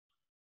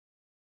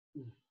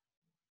Mm.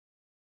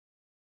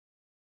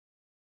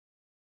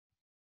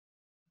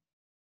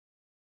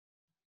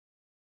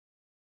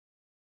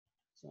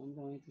 So I'm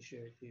going to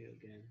share to you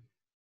again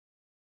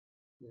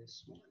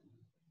this one.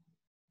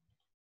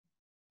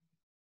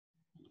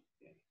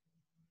 Okay.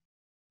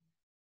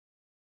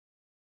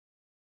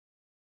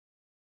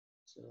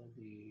 So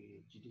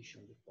the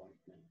judicial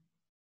department.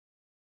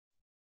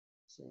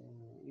 So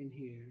in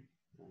here,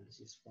 this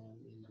is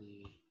found in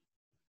the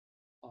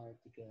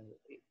Article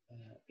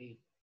 8,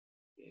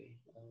 okay,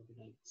 of the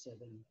 97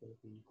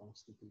 Philippine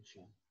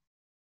Constitution.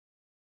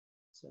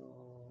 So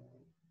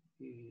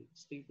it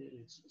stated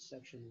in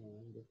Section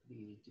 1 that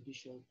the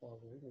judicial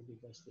power will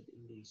be vested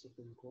in the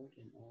Supreme Court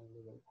and all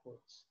lower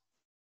courts.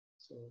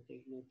 So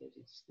take note that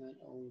it's not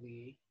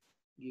only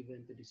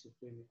given to the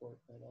Supreme Court,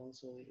 but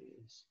also it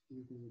is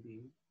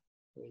including,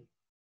 or it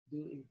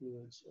do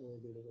includes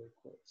all the lower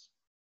courts.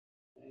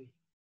 Okay?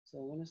 So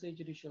when I say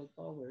judicial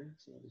power,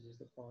 so this is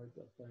the power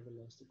to apply the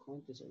laws to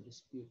contest or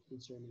dispute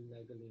concerning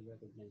legally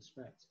recognized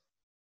rights.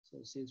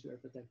 So since we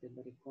are protected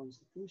by the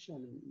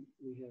Constitution,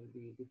 we have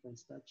the different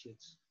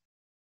statutes.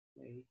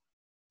 Okay?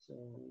 So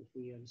if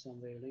we have some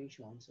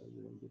violations, so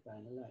we will be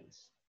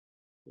penalized.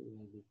 So we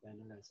will be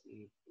penalized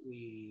if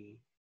we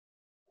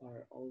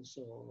are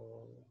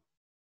also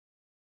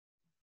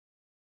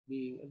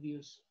being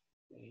abused.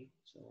 Okay?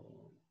 So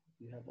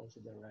you have also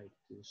the right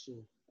to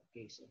sue a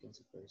case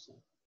against a person.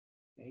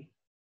 Okay?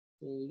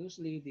 So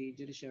loosely, the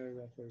judiciary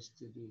refers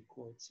to the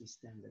court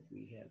system that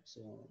we have.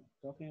 So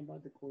talking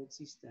about the court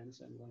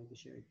systems, I'm going to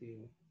share to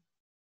you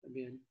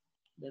again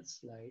that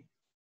slide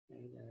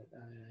that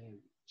I have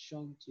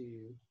shown to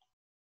you.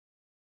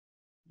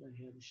 I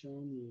have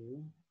shown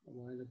you a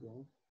while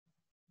ago.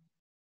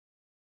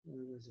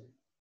 Where was it?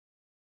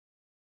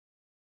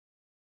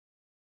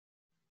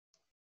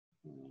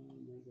 Oh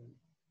my God,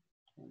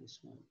 not this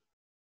one.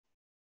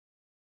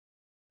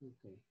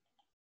 Okay,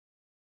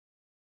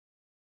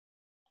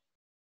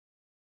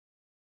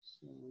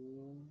 so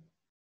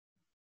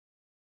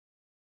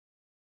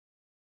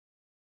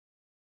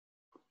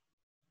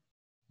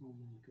oh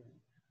my God,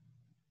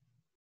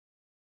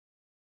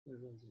 where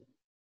was it?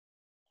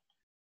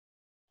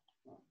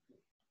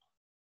 Okay,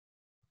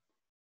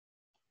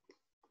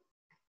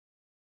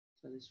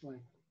 so this one.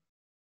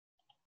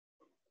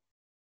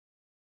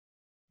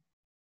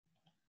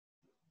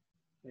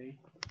 Okay,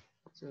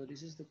 so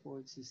this is the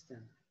court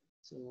system.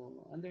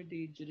 So under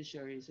the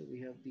judiciary, so we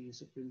have the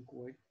Supreme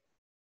Court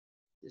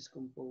is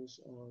composed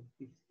of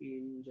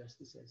 15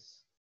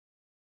 justices.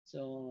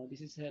 So this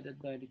is headed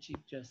by the Chief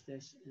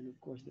Justice, and of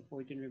course, the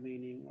 14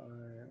 remaining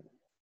are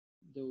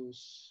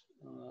those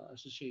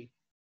associate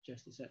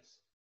justices.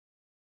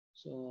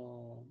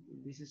 So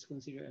this is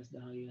considered as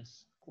the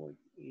highest court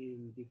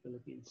in the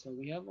Philippines. So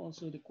we have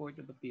also the Court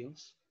of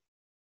Appeals.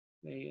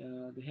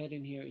 The head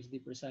in here is the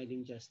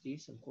presiding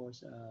justice. Of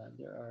course,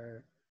 there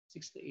are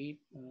 68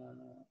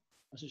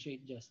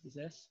 associate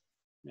justices,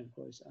 and of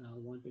course,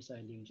 one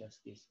presiding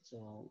justice.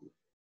 So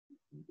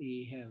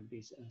we have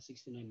these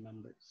 69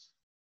 members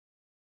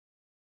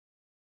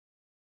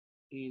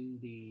in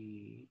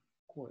the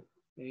court.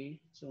 Okay,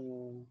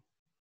 so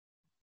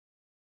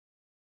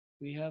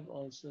we have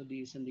also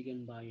the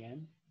Sandigan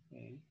Bayan.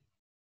 Okay,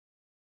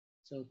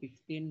 so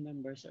 15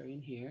 members are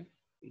in here.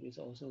 It is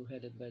also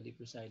headed by the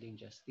presiding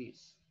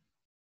justice.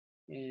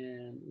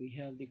 And we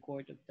have the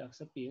Court of Tax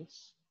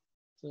Appeals.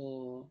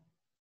 So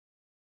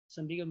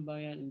Sandigan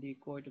Bayan and the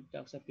Court of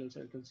Tax Appeals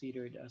are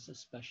considered as a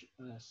special,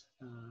 as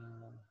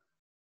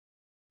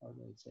how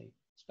do I say,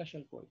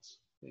 special courts.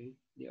 Okay,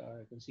 they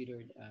are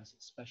considered as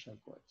special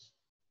courts.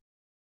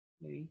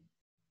 Okay,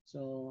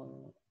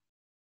 so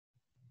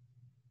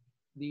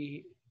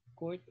the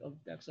Court of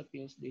Tax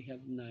Appeals, they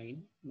have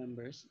 9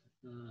 members.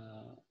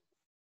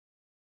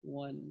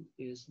 One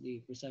is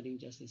the presiding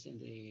justice and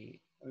the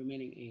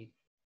remaining 8,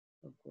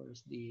 of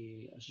course,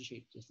 the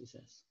associate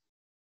justices.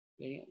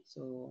 Okay,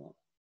 so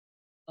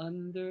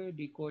under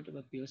the Court of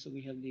Appeals, so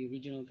we have the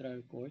regional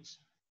trial courts.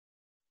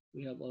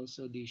 We have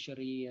also the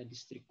Sharia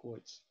district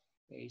courts.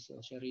 Okay, so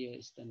Sharia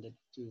is tended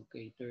to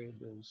cater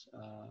those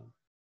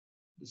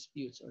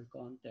disputes or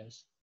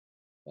contests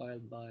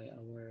filed by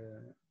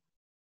our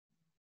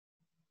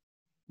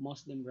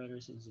Muslim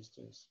brothers and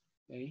sisters.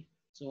 Okay,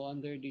 so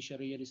under the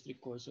Sharia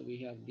district court, so we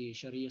have the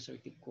Sharia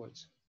circuit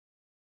courts.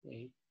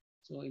 Okay,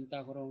 so in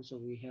Tacorong, so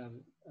we have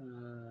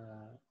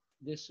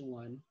this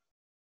one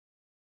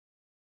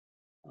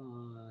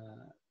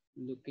uh,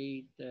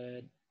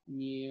 located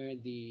near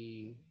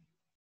the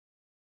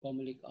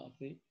Comelec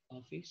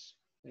office.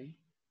 Okay,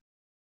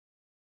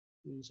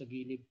 yung sa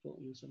gilid po,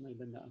 yung sa may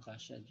banda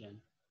Acacia dyan.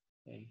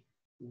 Okay,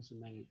 yung sa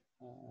may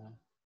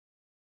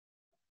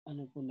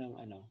ano po ng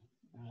ano,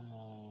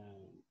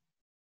 uh,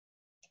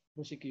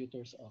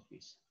 prosecutor's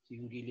office. So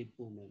yung gilid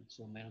po nun.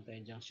 So meron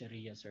tayong dyan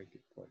Sharia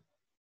Circuit Court.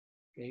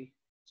 Okay?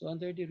 So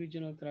under the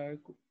regional trial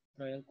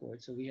court,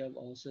 so we have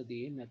also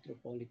the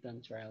Metropolitan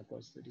Trial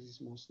Court. So this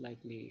is most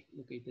likely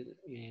located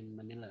in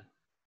Manila.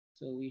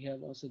 So we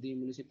have also the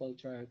municipal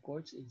trial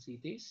courts in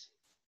cities.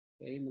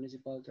 Okay,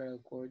 municipal trial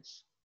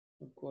courts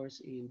of course,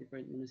 in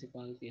different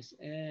municipalities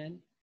and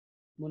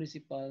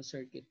municipal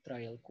circuit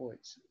trial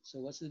courts. So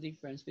what's the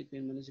difference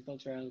between municipal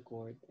trial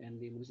court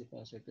and the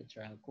municipal circuit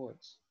trial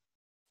courts?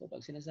 So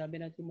pag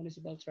sinasabi natin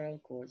municipal trial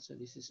court, so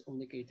this is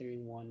only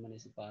catering one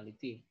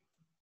municipality.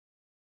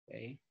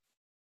 Okay?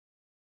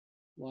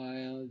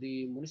 While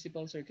the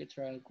municipal circuit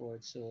trial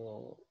court,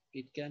 so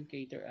it can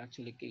cater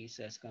actually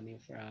cases coming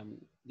from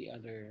the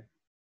other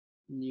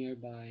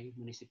nearby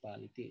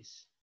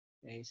municipalities.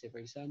 Okay? So for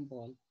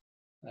example,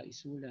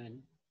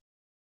 Isulan,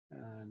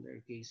 there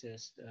are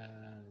cases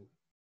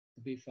to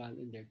be filed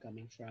in there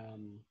coming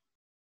from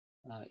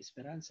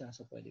Esperanza,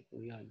 so pwede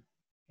po yan.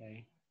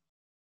 Okay?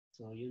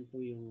 So yun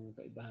po yung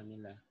kaibahan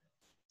nila.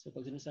 So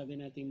pag sinasabi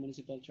natin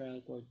municipal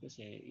trial court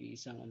kasi,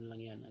 isang ano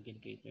lang yan,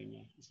 adjudicator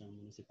niya, isang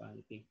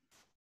municipality.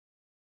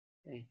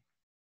 Okay,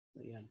 so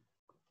yan.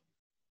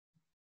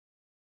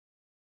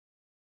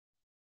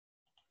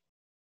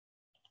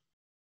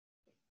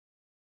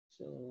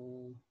 So,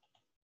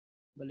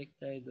 balik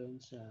tayo doon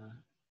sa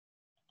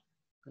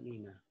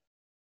kanina.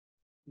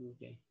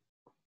 Okay,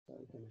 so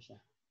ito na siya.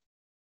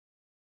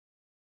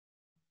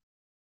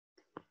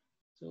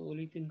 So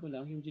ulitin ko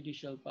lang, yung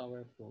judicial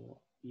power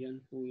po,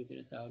 yan po yung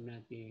tinatawag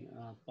nating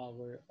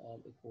power of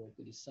a court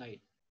to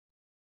decide.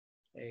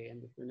 Okay,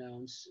 and to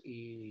pronounce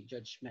a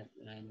judgment,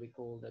 and we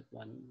call that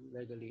one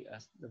legally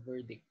as the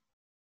verdict.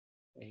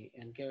 Okay,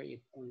 and carry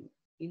it on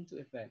into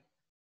effect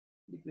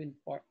between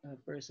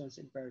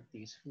persons and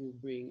parties who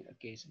bring a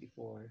case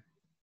before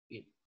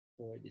it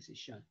for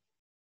decision.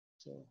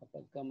 So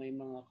kapag ka may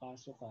mga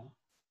kaso ka,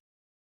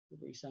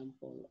 for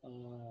example,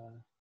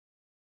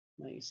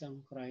 may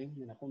isang crime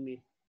na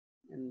na-commit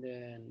and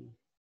then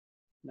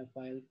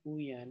na-file po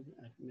yan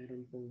at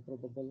meron pong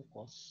probable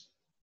cause.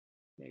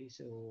 Okay,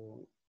 so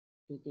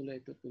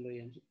tutuloy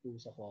yan po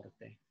sa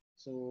korte.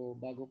 So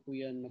bago po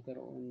yan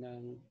magkaroon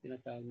ng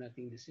tinatawag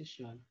nating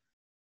decision,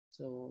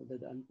 so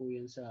dadaan po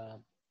yan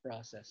sa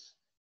process.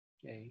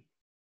 Okay,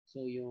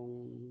 so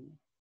yung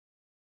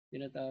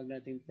tinatawag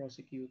nating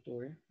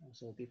prosecutor,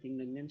 so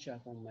titingnan yan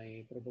siya kung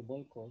may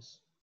probable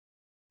cause.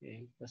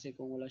 Okay, kasi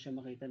kung wala siya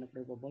makita na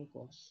probable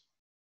cause,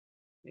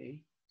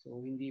 okay,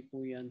 so hindi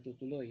po yan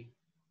tutuloy,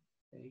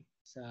 okay,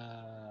 sa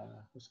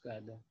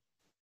husgado.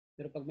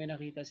 Pero pag may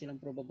nakita silang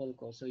probable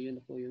cause, so yun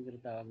na po yung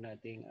tinatawag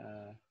nating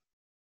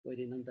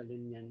pwede nang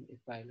dalhin yan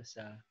i-file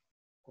sa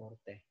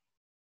korte.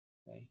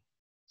 Okay.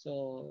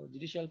 So,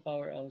 judicial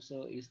power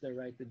also is the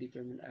right to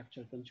determine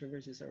actual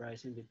controversies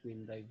arising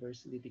between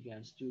diverse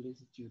litigants duly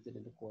instituted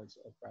in the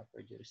courts of proper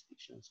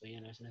jurisdiction. So,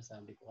 yan ang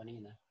sinasabi ko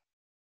kanina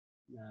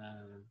na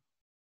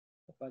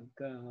kapag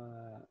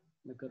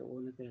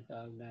nagkaroon ng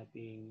tinatawag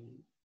nating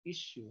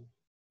issue,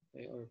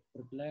 okay, or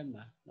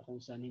problema na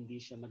kung saan hindi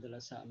siya madala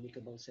sa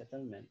amicable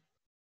settlement,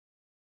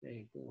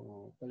 okay,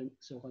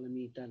 so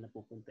kalamitan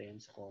napupunta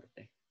yan sa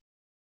korte.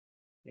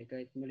 Okay,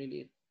 kahit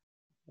maliliit.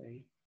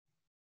 Okay.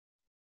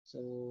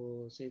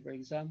 So, say for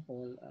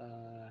example,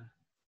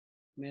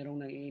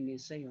 merong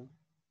naiinis sa'yo.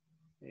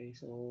 Okay,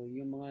 so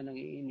yung mga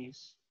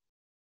naiinis,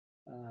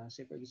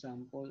 say for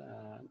example,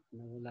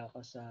 nawala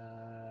ka sa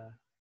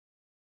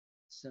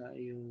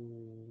yung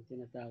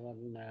tinatawag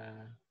na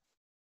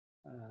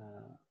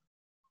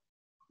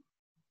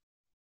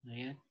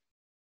ayan,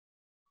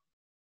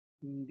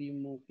 hindi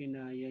mo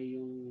kinaya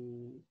yung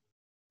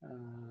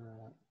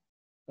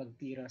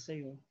pagtira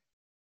sa'yo.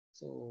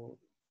 So,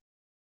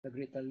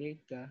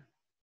 nag-retaliate ka,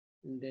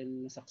 and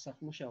then nasaksak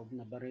mo siya o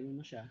nabaril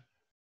mo siya.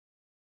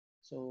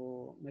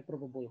 So, may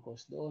probable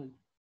cause doon.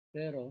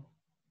 Pero,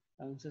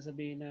 ang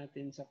sasabihin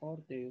natin sa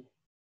korte,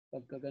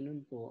 pagka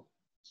ganun po,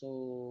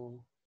 so,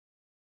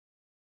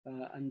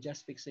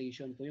 unjust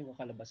fixation po yung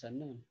kakalabasan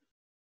nun.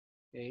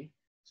 Okay?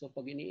 So,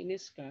 pag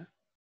iniinis ka,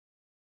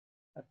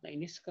 at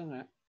nainis ka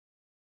nga,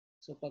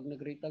 so pag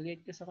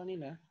nag-retaliate ka sa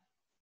kanila,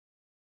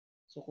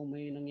 so kung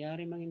may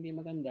nangyari mang hindi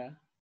maganda,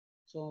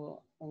 so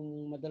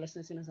ang madalas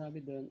na sinasabi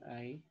doon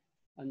ay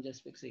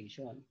unjust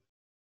fixation.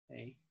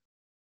 Okay?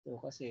 So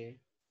kasi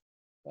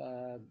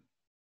pag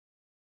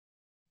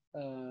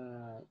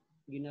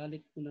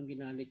ginalit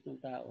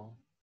ng tao,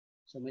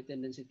 so may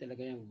tendency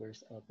talaga yung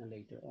burst out na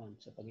later on.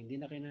 So pag hindi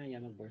na kinaya,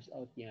 mag-burst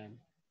out yan.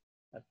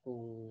 At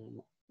kung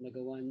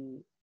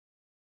nagawan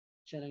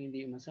siya ng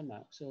hindi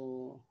masama,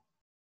 so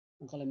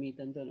ang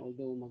kalamitan doon,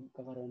 although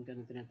magkakaroon ka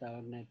ng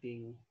tinatawag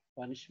nating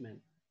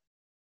punishment,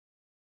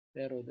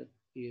 pero that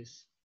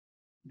is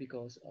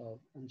because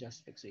of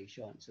unjust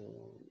fixation.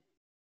 So,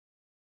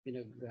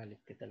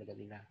 pinaggalit ka talaga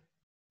nila.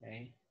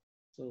 Okay?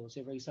 So,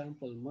 say for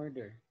example,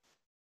 murder.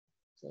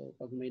 So,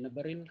 pag may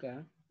nabaril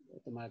ka,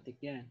 automatic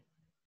yan.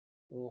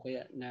 O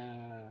kaya na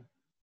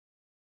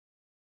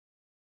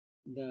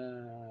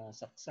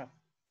saksak.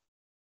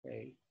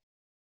 Okay?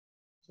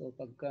 So,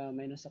 pagka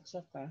may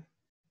nasaksak ka,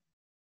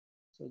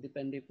 so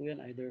depende po yan,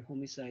 either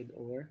homicide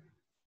or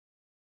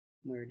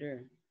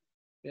murder.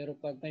 Pero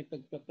pag may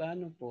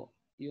pagpaplano po,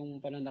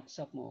 yung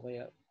pananaksak mo,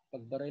 kaya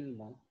pagbaril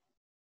mo,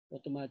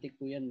 automatic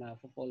po yan,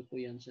 ma-fall po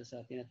yan siya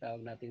sa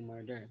tinatawag nating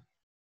murder.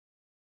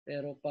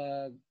 Pero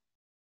pag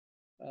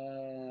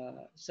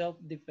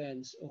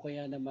self-defense o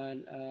kaya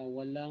naman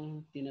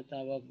walang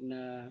tinatawag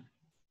na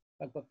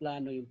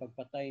pagpaplano yung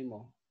pagpatay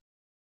mo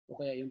o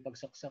kaya yung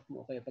pagsaksak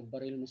mo o kaya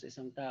pagbaril mo sa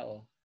isang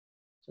tao,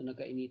 so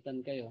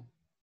nagkainitan kayo.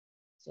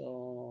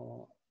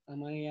 So,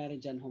 ang mangyayari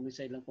dyan,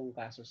 homicide lang pong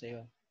kaso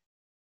sa'yo.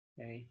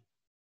 Okay?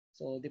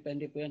 So,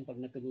 depende po yan pag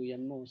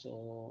natuluyan mo. So,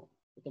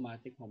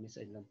 automatic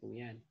homicide lang po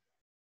yan.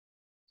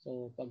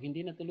 So, pag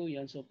hindi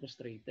natuluyan, so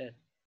frustrated.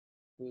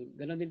 So,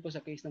 ganon din po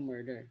sa case ng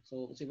murder.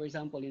 So, for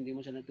example, hindi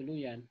mo siya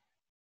natuluyan,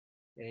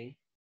 okay?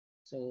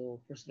 So,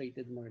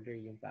 frustrated murder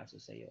yung kaso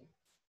sa'yo.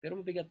 Pero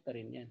mabigat pa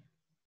rin yan.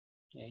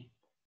 Okay?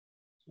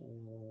 So,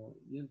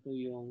 yun po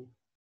yung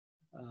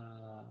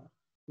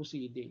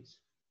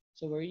proceedings.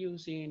 So, we're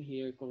using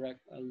here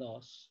correct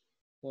laws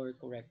for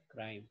correct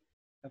crime.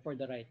 For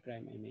the right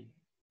crime, I mean.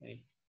 Okay?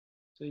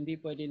 So, hindi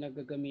pwede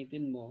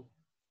nagagamitin mo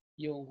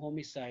yung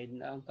homicide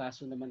na ang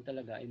kaso naman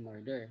talaga ay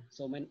murder.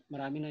 So,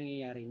 maraming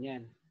nangyayari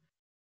niyan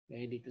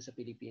dito sa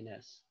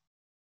Pilipinas.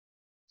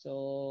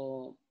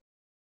 So,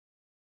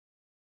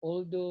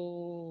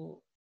 although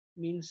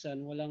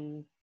minsan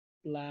walang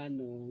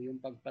plano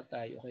yung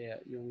pagpatay o kaya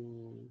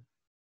yung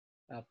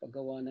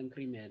paggawa ng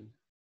krimen,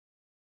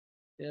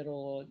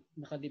 pero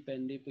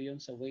nakadepende po yun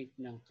sa weight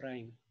ng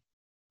crime.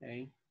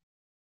 Okay?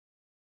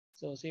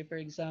 So, say for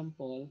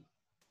example,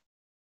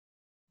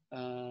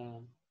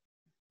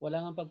 wala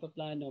nga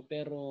pagpaplano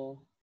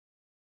pero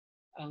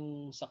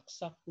ang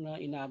saksak na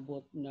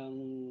inabot ng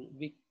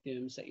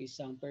victim sa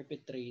isang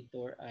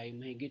perpetrator ay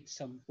mahigit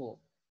 10.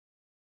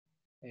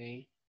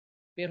 Okay?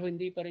 Pero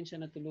hindi pa rin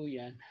siya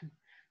natuluyan.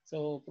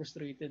 So,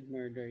 frustrated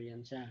murder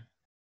yan siya.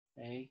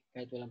 Okay?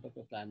 Kahit walang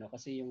pagpaplano.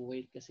 Kasi yung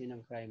weight kasi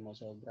ng crime mo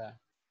sobra.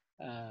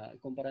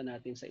 Kumpara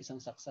natin sa isang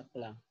saksak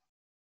lang.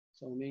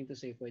 So, meaning to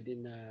say, pwede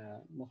na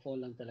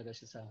ma-fall lang talaga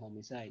siya sa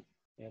homicide.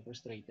 Kaya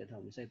frustrated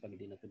homicide pag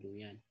hindi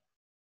natuluyan.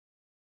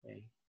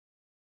 Okay?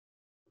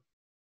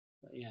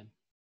 So, ayan.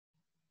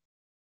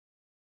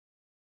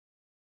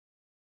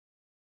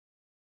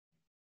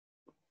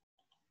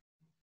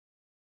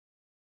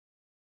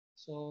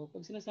 So,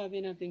 pag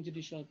sinasabi natin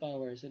judicial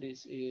power, so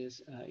this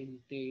is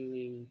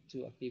entailing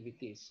two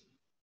activities.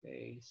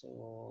 Okay,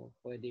 so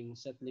pwedeng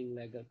settling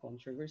legal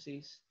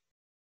controversies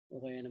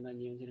o kaya naman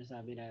yung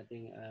sinasabi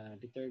nating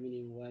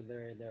determining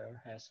whether there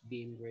has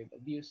been grave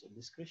abuse of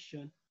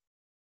discretion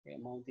okay,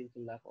 amounting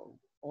to lack of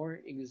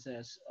or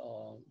excess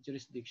of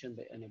jurisdiction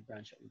by any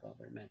branch of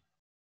government.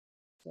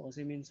 So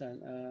kasi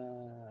minsan,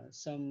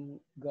 some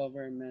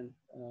government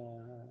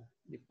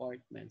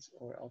departments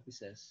or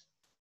offices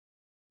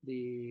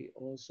they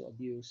also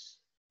abuse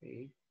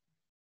okay,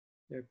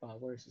 their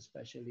powers,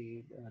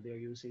 especially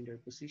they're using their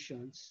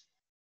positions.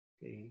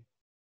 Okay,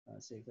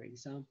 say for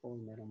example,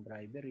 merong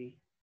bribery,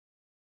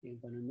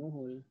 yung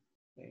panunuhol.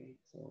 Okay,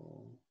 so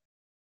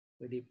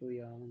pwede po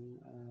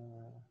yung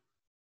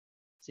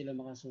sila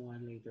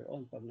makasuhan later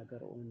on pag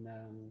nagkaroon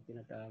ng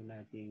tinatawag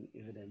nating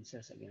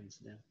evidences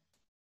against them.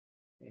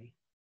 Okay,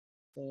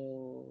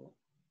 so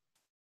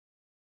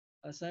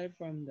aside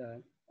from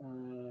that,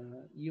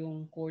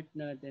 yung court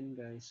natin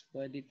guys,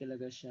 pwede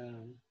talaga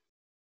siyang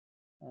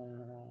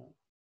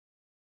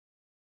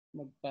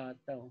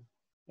magpataw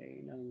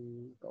okay, ng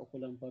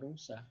kaukulang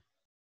parusa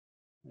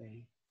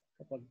okay,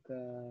 kapag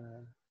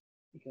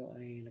ikaw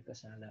ay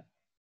nagkasala.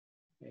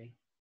 Okay?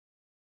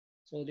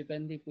 So,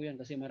 depende po yan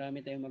kasi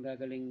marami tayong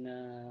magagaling na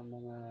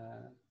mga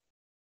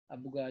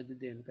abogado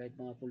din, kahit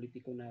mga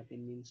politiko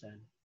natin minsan.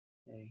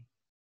 Okay?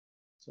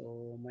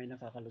 So, may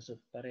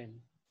nakakalusot pa rin.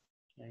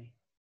 Okay?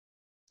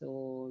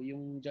 So,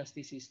 yung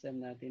justice system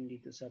natin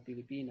dito sa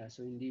Pilipinas,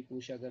 so hindi po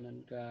siya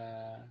ganun ka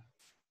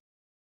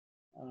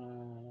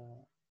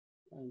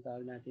ang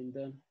tawag natin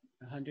doon,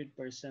 100%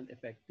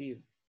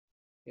 effective.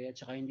 Kaya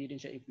tsaka hindi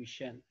din siya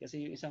efficient.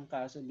 Kasi yung isang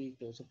kaso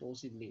dito,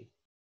 supposedly,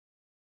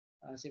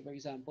 say for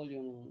example,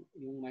 yung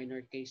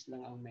minor case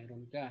lang ang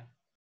meron ka.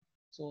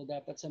 So,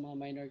 dapat sa mga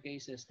minor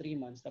cases, 3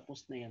 months,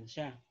 tapos na yan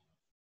siya.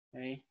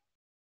 Okay?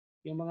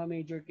 Yung mga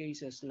major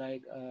cases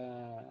like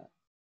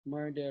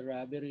murder,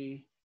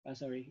 robbery,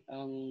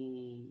 ang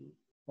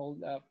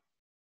hold up,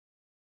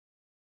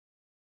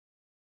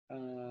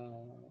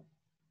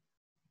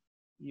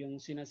 yung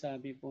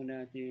sinasabi po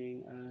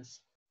nating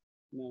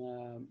mga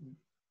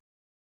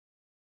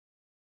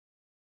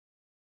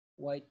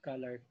white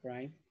collar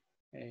crime.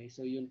 Okay?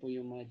 So, yun po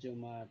yung medyo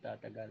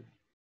matatagal.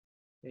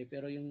 Okay?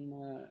 Pero yung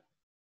mga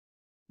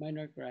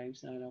minor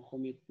crimes na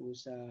na-commit po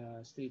sa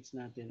streets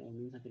natin o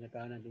minsan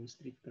tinatawag natin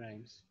street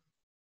crimes,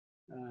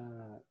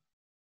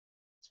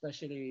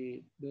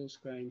 especially those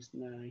crimes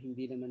na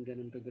hindi naman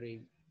ganun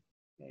ka-grave.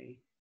 Okay?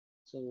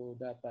 So,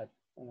 dapat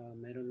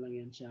meron lang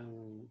yan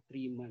siyang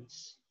 3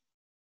 months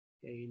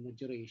okay, na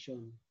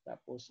duration.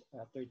 Tapos,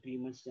 after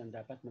 3 months yan,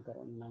 dapat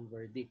magkaroon ng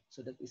verdict.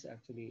 So, that is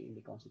actually in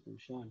the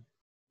Constitution.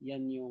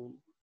 Yan yung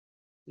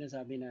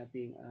sinasabi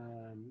nating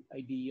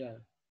ideal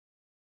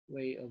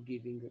way of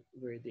giving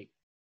verdict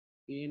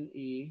in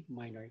a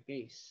minor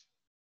case.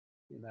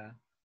 Diba?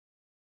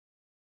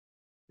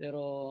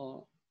 Pero,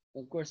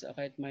 of course,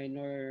 kahit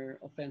minor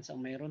offense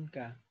ang mayroon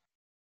ka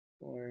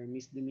or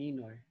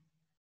misdemeanor,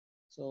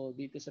 So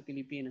dito sa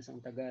Pilipinas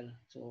ang tagal.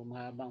 So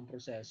mahaba ang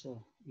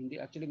proseso. Hindi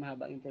actually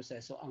mahaba yung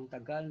proseso, ang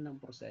tagal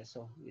ng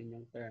proseso. Yun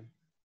yung term.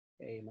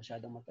 Okay,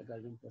 masyadong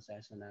matagal yung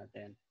proseso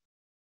natin.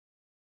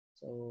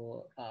 So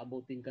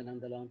aabutin ka ng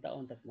 2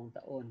 taon, 3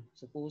 taon.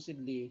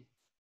 Supposedly,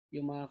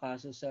 yung mga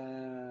kaso sa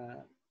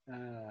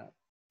uh,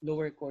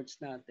 lower courts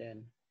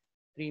natin,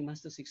 3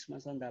 months to 6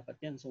 months lang dapat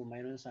yan. So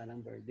mayroon na sanang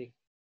verdict.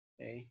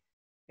 Okay?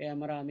 Kaya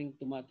maraming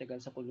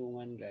tumatagal sa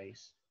kulungan,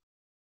 guys,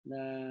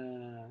 na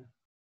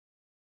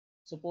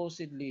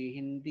supposedly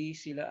hindi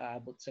sila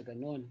aabot sa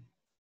ganun.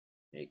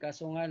 Eh,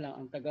 kaso nga lang,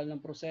 ang tagal ng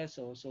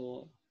proseso,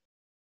 so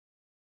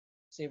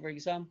say for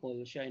example,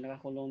 siya ay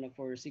nakakulong na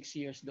for 6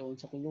 years doon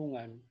sa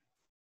kulungan,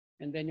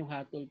 and then yung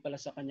hatol pala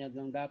sa kanya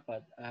lang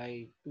dapat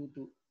ay 2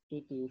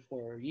 to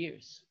 4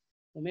 years.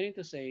 So meaning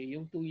to say,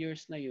 yung 2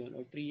 years na yun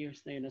or 3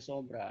 years na yun na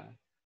sobra,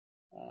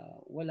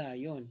 wala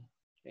yun.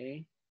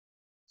 Okay?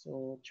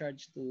 So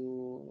charge to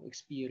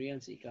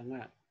experience, ika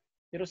nga.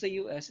 Pero sa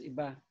US,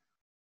 iba.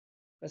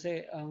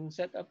 Kasi ang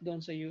setup doon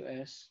sa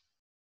US,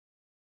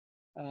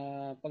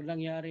 pag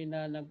nangyari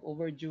na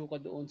nag-overdue ka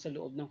doon sa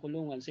loob ng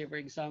kulungan, say for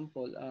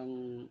example,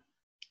 ang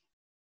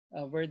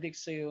verdict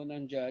sa iyo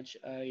ng judge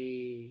ay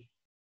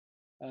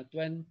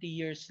 20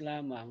 years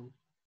lamang,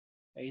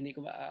 ay hindi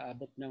ko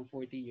maaabot ng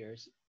 40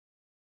 years,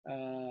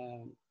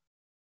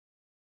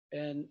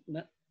 and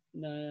na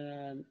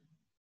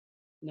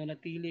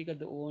nanatili ka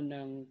doon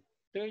ng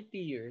 30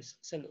 years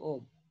sa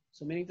loob.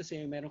 So meaning to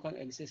say, meron kang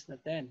excess na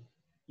 10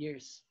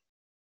 years.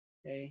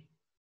 Okay?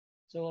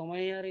 So, ang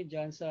mangyayari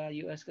dyan sa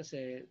US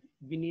kasi,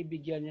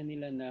 binibigyan niya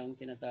nila ng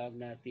tinatawag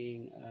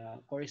nating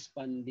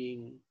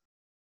corresponding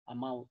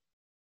amount.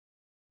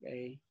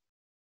 Okay?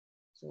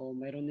 So,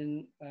 mayroon din,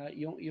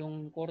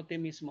 yung korte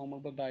mismo ang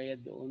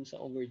magbabayad doon sa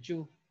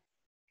overdue.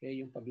 Okay?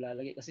 Yung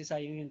paglalagay. Kasi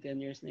sayang yung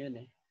 10 years na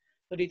yun eh.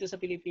 So, dito sa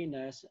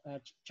Pilipinas,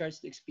 charge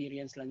to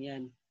experience lang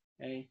yan.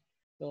 Okay?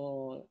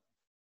 So,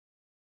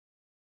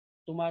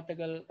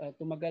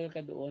 tumagal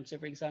ka doon.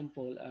 So, for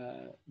example,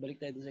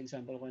 balik tayo sa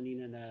example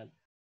kanina na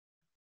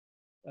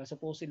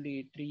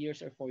supposedly 3 years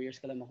or 4 years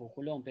ka lang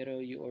makukulong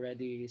pero you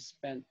already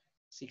spent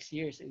 6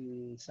 years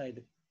inside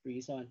the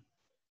prison.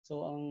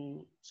 So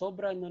ang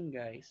sobra nun,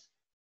 guys,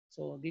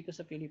 so dito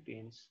sa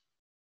Philippines,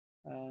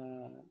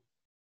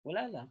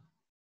 wala lang.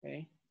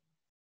 Okay?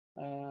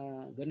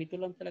 Ganito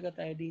lang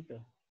talaga tayo dito.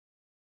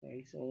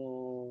 Okay? So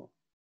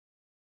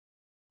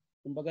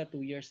kumbaga 2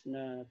 years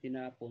na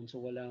tinapon,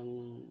 so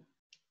walang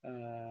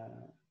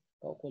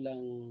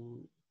kulang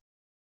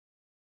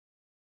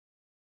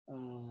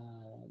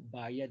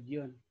bayad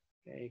yun.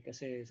 Okay?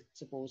 Kasi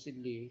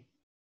supposedly,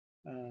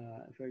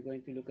 if we're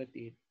going to look at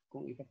it,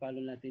 kung ipapalo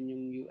natin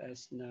yung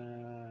US na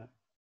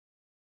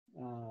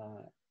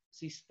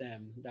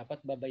system,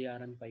 dapat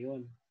babayaran pa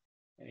yon.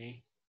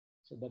 Okay?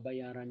 So,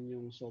 babayaran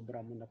yung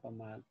sobra mo na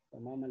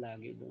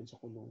pamamalagi doon sa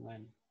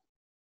kulungan.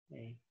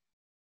 Okay?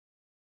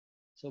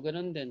 So,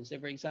 ganun din.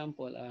 Say, for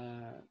example,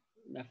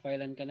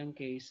 na-filean ka ng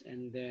case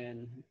and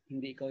then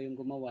hindi ikaw yung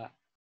gumawa,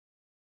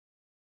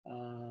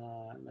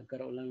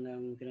 nagkaroon lang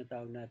ng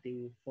tinatawag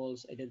nating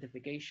false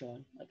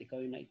identification at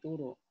ikaw yung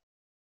naituro.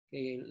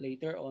 Okay,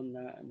 later on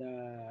na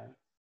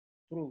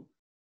prove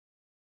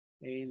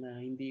na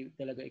hindi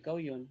talaga ikaw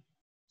yon.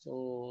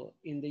 So,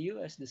 in the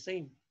US, the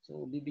same.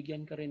 So,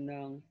 bibigyan ka rin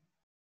ng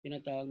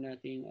tinatawag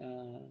nating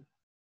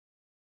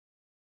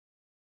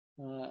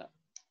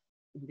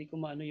hindi ko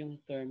maano yung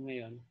term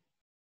ngayon.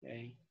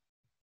 Okay?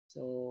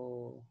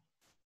 So,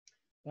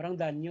 parang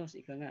danyos,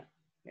 ika nga.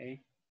 Okay?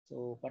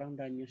 So, parang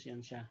danyos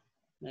yan siya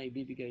na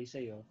ibibigay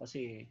sa'yo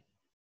kasi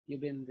you've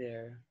been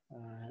there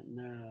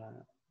na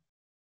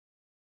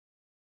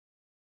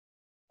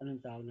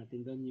anong tawag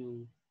natin doon, yung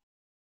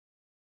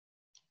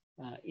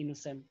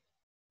innocent.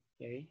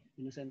 Okay?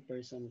 Innocent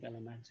person ka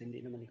naman. So,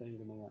 hindi naman ikaw yung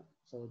gumawa.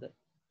 So, that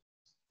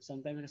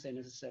sometimes kasi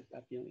nasa-set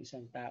up yung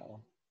isang tao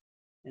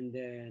and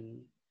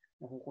then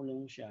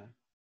makukulong siya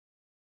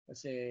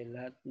kasi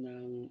lahat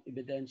ng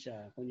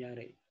ebidensya,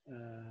 kunyari,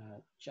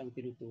 siyang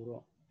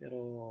tinuturo. Pero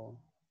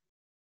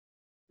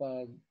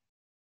pag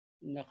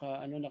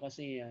naka-ano na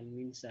kasi yan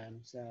minsan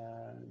sa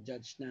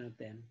judge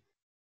natin,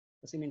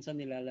 kasi minsan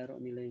nilalaro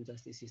nila yung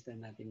justice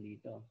system natin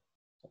dito.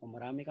 So kung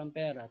marami kang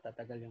pera,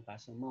 tatagal yung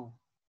kaso mo.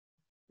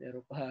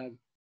 Pero pag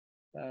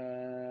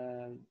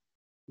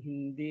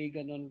hindi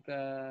ganun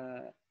ka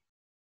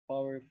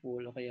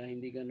powerful o kaya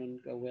hindi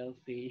ganun ka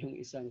wealthy yung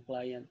isang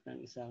client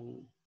ng isang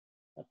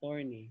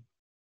attorney,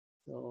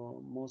 so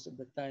most of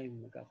the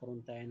time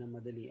nagkakaroon tayo ng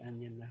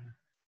madalian yan na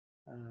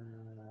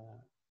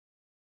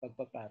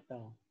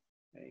pagpapataw.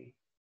 Okay?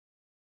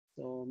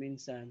 So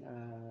minsan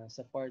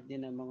sa part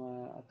din ng mga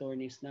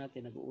attorneys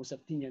natin,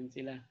 nag-uusap din yan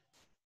sila.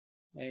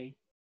 Okay?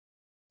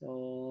 So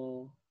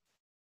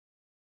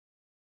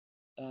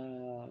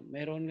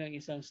meron nga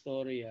isang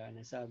story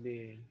na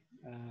sabi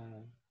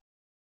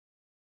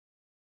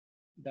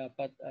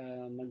dapat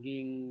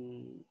maging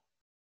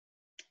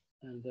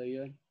ano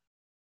yun?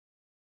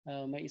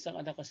 May isang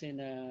anak kasi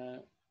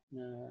na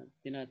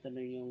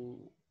tinatanong yung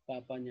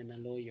papa niya na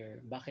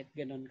lawyer, bakit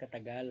ganon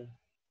katagal?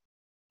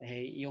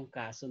 yung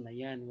kaso na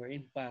yan. Where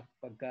in fact,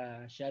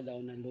 pagka siya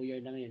daw ng lawyer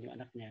na ngayon, yung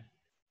anak niya,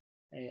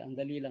 ang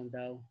dali lang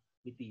daw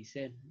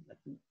bitisin. At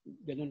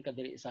ganun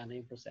kadali sana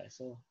yung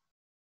proseso.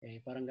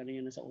 Parang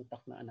ganun yun sa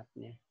utak ng anak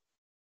niya.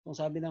 Kung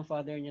sabi ng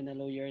father niya na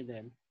lawyer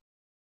din,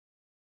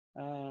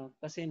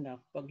 kasi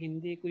nak, pag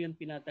hindi ko yun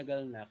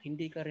pinatagal nak,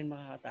 hindi ka rin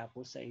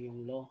makakatapos sa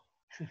iyong law.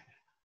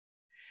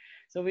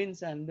 So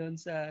minsan, doon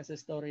sa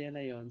storya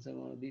na yon,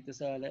 so dito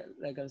sa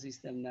legal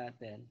system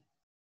natin,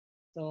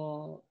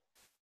 so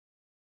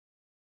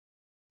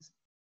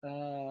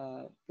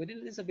pwede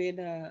natin sabihin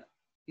na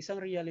isang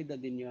realidad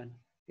din yon,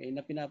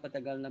 na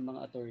pinapatagal ng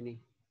mga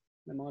attorney,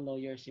 ng mga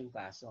lawyers yung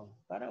kaso.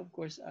 Para of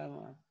course,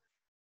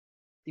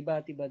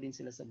 tiba-tiba din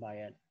sila sa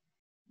bayan.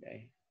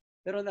 Okay?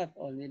 Pero not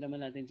all, hindi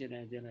naman natin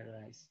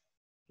generalize.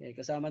 Okay?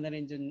 Kasama na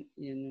rin dyan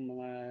yung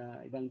mga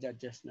ibang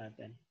judges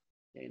natin.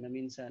 Okay? Na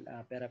minsan,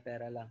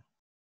 pera-pera lang.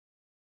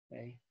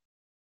 Okay?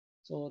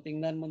 So,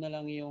 tingnan mo na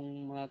lang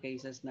yung mga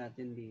cases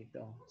natin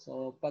dito.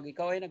 So, pag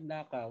ikaw ay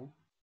nagnakaw,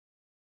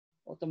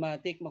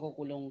 automatic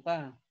makukulong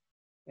ka.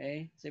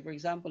 Okay? Say for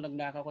example,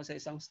 nagnakaw ka sa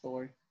isang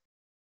store,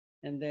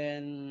 and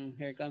then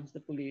here comes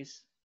the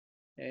police.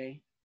 Okay?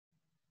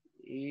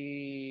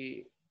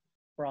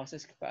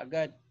 I-process ka pa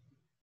agad.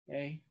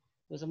 Okay?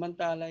 So,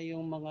 samantala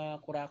yung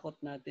mga kurakot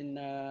natin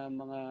na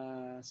mga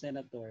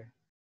senator,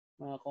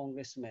 mga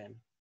congressmen,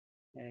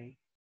 okay?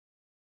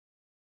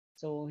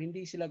 So,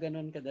 hindi sila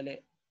ganun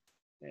kadali.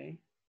 Okay?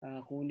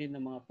 Kunin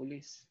ng mga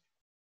pulis.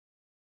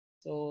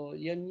 So,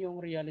 yan yung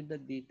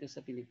realidad dito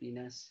sa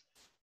Pilipinas.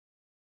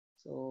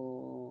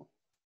 So,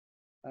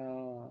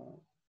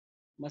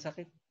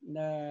 masakit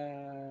na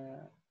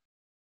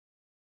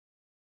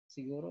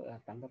siguro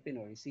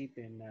tanggapin o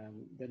isipin na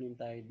ganun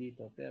tayo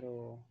dito.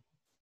 Pero,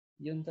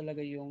 yun talaga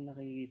yung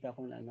nakikita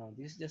ko na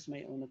this is just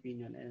my own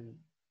opinion and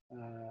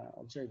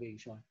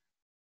observation.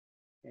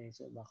 Okay,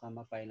 so baka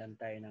mapailan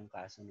tayo ng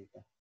kaso nito.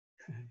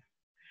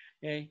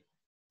 Okay,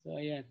 so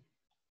ayan.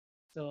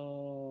 So,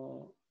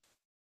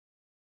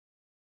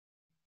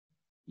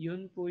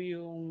 yun po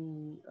yung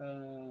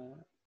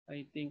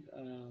I think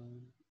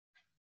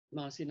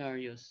mga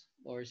scenarios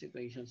or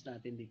situations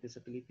natin dito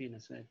sa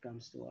Pilipinas when it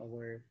comes to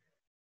our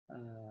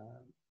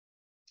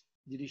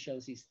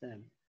judicial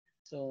system.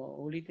 So,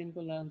 ulitin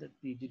ko lang that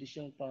the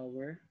judicial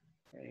power,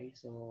 okay,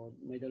 so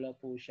may dala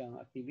po siyang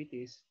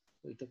activities.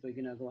 So, ito po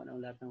yung ginagawa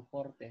ng lahat ng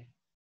korte,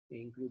 okay,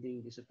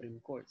 including the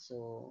Supreme Court.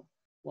 So,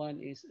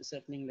 one is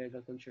settling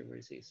legal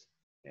controversies,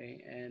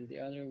 okay, and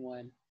the other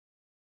one,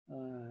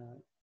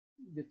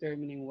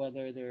 determining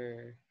whether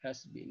there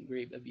has been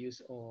grave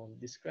abuse of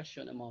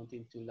discretion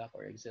amounting to lack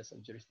or excess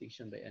of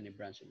jurisdiction by any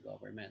branch of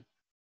government.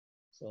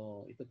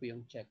 So, ito po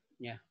yung check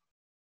niya.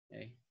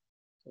 Okay?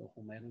 So,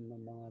 kung mayroon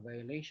ng mga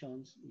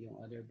violations, yung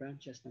other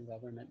branches ng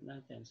government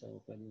natin,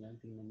 so pwede lang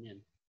tingnan yan.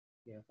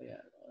 Kaya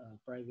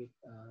private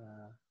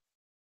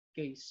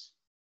case,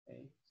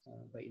 okay,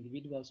 by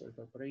individuals or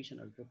corporation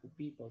or group of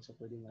people, so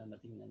pwede nga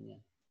matingnan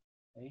yan.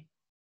 Okay?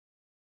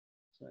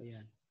 So,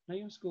 ayan.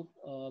 Na yung scope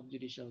of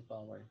judicial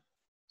power.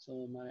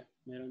 So,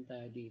 meron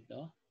tayo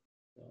dito.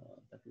 So,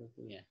 tatlo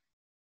po yan.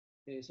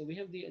 Okay, so we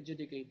have the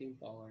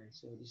adjudicating power.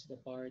 So, this is the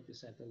power to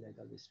settle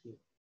legal dispute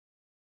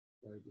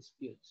or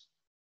disputes.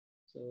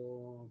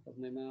 So, pag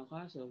may mga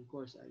kaso, of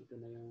course, ito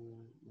na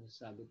yung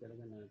masasabi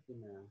talaga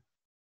natin na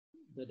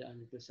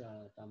dadaan ito sa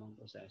tamang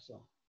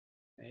proseso.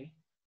 Okay?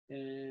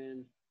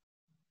 And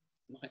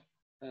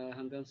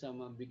hanggang sa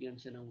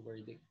mabigyan siya ng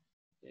verdict.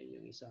 Okay,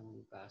 yung isang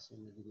kaso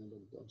na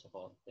dinulog doon sa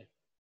korte.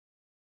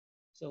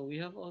 So, we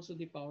have also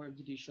the power of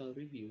judicial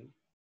review.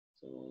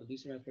 So,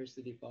 this refers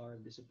to the power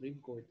of the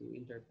Supreme Court to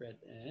interpret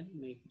and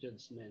make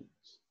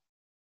judgments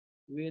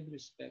with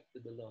respect to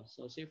the law.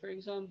 So, say for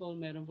example,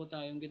 meron po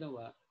tayong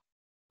ginawa,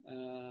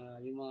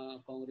 yung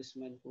mga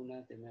congressman po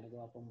natin na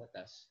nagawa pong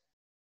batas.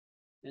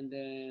 And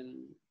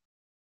then,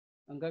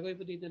 ang gagawin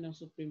po dito ng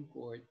Supreme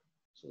Court,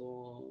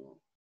 so,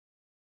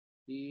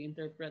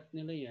 i-interpret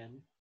nila yan,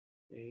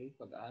 okay,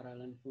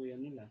 pag-aaralan po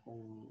yan nila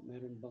kung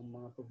meron bang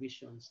mga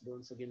provisions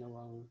doon sa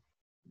ginawang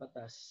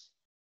batas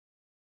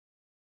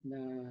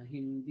na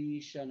hindi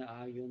siya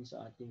naayon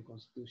sa ating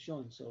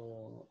Constitution.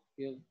 So,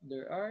 if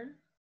there are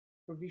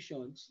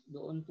provisions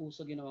doon po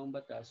sa ginawang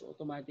batas,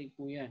 automatic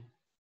po yan.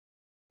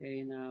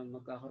 Okay, na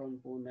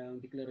magkakaroon po ng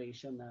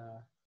declaration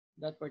na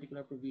that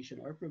particular provision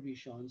or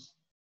provisions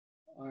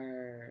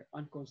are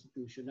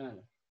unconstitutional,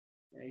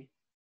 okay,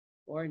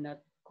 or not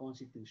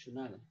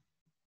constitutional.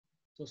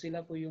 So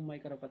sila po yung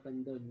may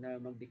karapatan doon na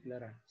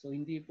magdeklara. So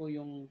hindi po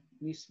yung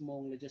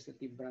mismong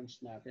legislative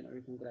branch natin or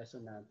yung kongreso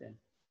natin.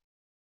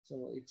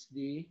 So it's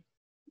the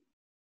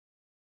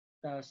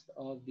task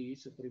of the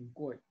Supreme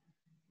Court,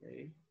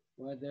 okay,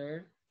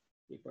 whether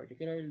a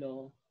particular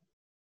law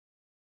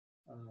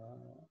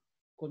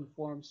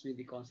conforms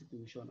with the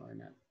Constitution or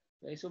not.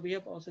 Okay, so we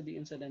have also the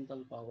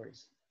incidental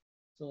powers.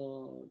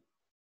 So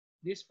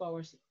these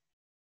powers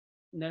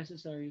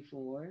necessary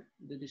for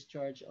the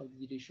discharge of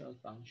judicial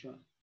function.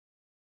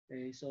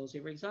 Okay, so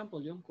say for example,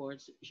 yung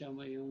courts, siya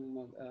may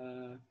yung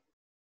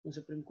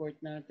Supreme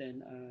Court natin,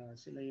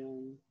 sila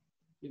yung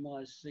yung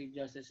mga Associate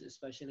Justice,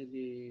 especially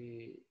the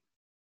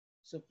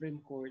Supreme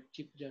Court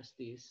Chief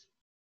Justice,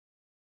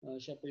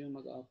 siya po yung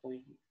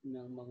mag-appoint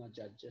ng mga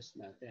judges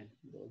natin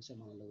doon sa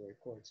mga lower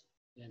courts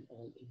and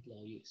all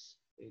employees.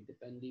 Okay,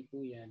 depende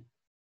po yan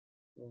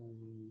kung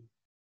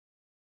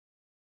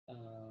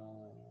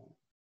uh,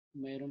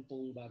 mayroon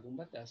pong bagong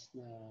batas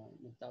na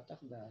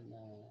nagtatakda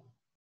na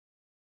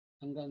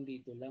hanggang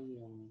dito lang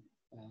yung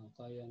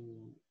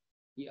kayang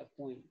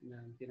i-appoint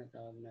ng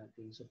tinatawag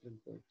nating Supreme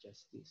Court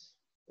Justice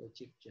or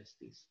Chief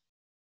Justice.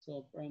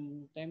 So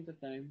from time to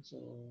time,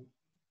 so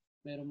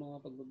mayroong mga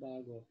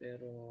pagbabago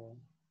pero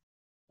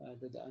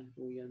dadaan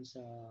po yan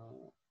sa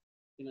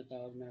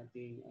tinatawag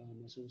nating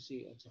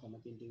masusi at saka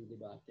matinding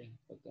debate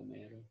pagka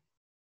mayroon.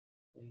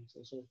 Okay.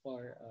 So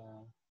far,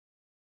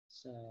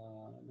 sa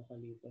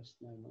nakalipas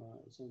na mga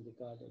isang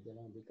dekada o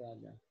dalawang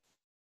dekada,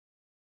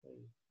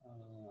 okay,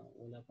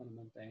 wala pa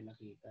naman tayo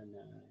nakita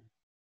na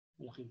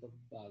malaking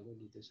pagbabago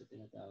dito sa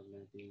tinatawag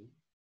nating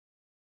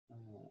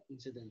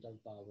incidental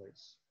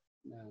powers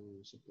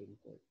ng Supreme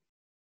Court.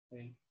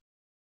 Okay?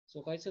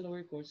 So kahit sa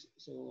lower courts,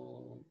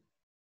 so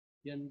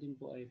yan din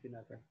po ay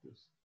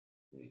pinapractice.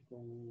 Okay?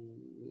 Kung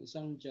yung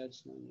isang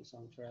judge ng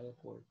isang trial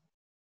court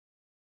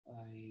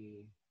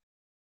ay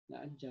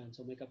naandyan,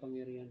 so may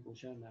kapangyarihan po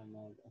siya na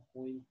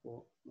mag-appoint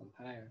po,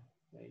 mag-hire,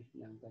 okay,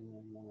 ng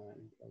kanyang mga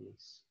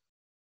employees.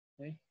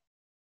 Okay?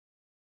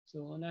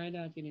 So unahin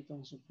natin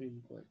itong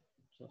Supreme Court.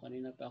 So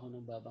kanina pa ako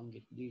nang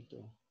babanggit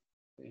dito,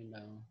 okay,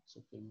 ng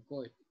Supreme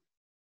Court.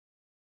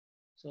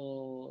 So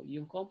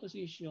yung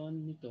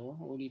composition nito,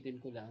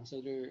 ulitin ko lang,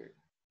 so there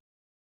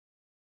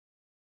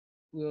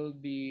will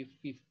be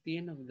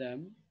 15 of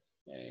them.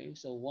 Okay,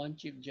 so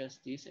 1 Chief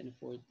Justice and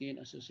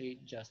 14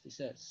 Associate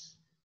Justices.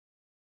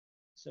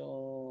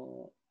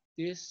 So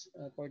this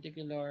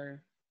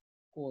particular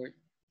court,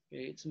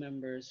 okay, its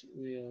members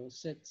will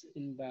sit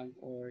in bank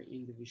or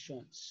in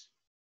divisions.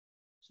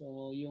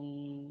 So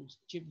yung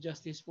Chief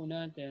Justice po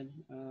natin,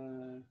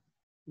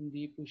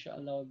 hindi po siya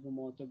allowed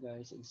bumoto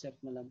guys except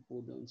na lang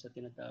po doon sa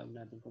tinatawag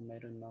natin kung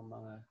mayroon ng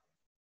mga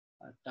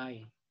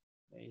tie.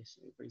 Okay,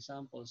 so for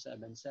example,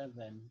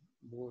 7-7,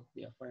 both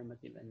the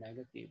affirmative and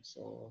negative.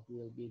 So he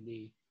will be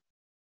the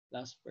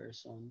last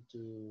person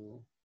to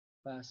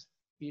pass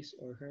his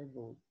or her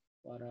vote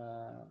para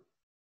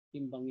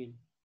timbangin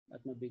at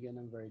mabigyan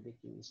ng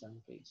verdict yung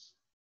isang case.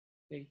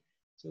 Okay,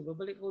 so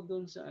babalik ko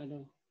doon sa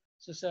ano.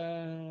 So sa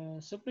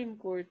Supreme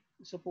Court,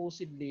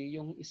 supposedly,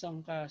 yung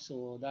isang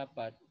kaso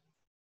dapat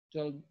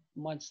 12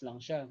 months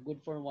lang siya. Good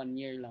for 1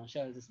 year lang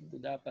siya.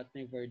 Dapat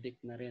may verdict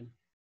na rin.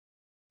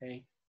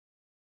 Okay?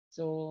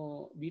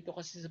 So, dito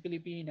kasi sa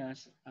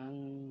Pilipinas, ang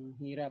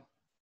hirap.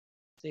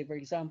 Say for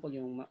example,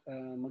 yung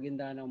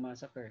Maguindanao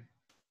Massacre.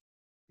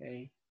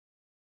 Okay?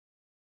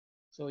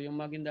 So, yung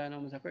Maguindanao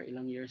Massacre,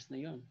 ilang years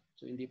na yon.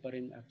 So, hindi pa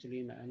rin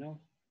actually na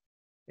ano.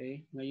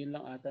 Okay? Ngayon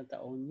lang ata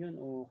taon yun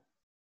o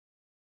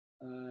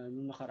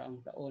nung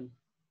nakaraang taon.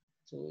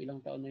 So, ilang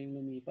taon na yung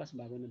lumipas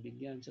bago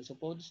nabigyan. So,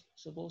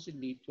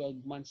 supposedly,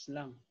 12 months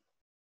lang.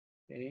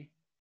 Okay?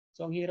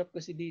 So, ang hirap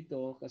kasi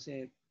dito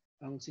kasi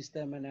ang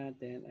sistema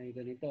natin ay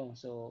ganito.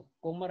 So,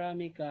 kung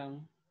marami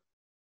kang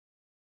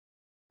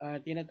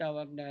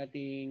tinatawag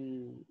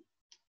nating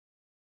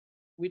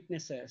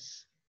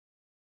witnesses,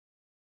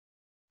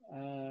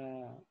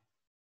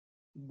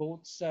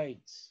 both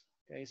sides.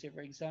 Okay, so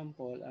for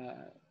example,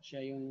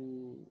 siya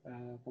yung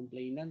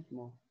complainant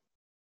mo.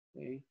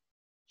 Okay?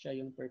 Siya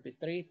yung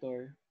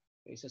perpetrator.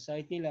 Okay, sa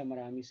side nila,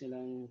 marami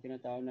silang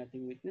tinatawag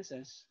nating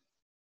witnesses.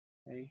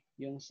 Okay?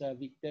 Yung sa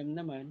victim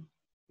naman,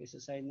 okay, sa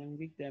side ng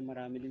victim,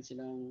 marami din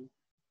silang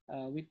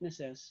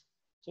witnesses.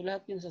 So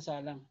lahat yun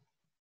sasalang.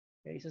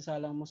 Okay,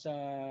 sasalang mo sa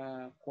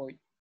court.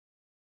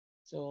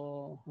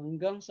 So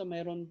hanggang sa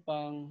mayroon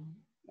pang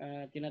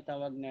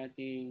tinatawag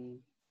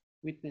nating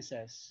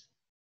witnesses,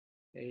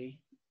 okay,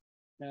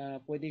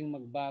 na pwedeng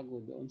magbago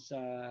doon sa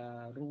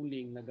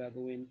ruling na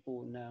gagawin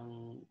po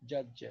ng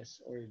judges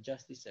or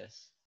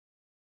justices.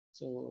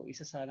 So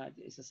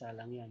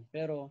isasalang yan.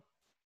 Pero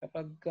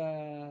kapag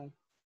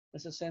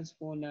nasa sense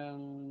po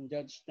ng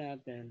judge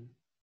natin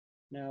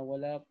na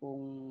wala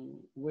pong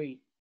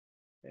weight,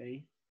 okay?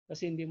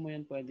 Kasi hindi mo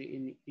yan pwede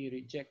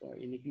i-reject or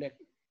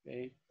i-neglect,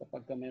 okay?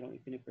 Kapag ka merong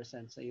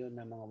ipinipresent sa iyo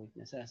ng mga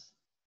witnesses.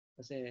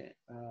 Kasi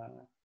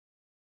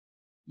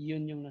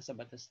yun yung nasa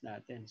batas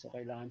natin. So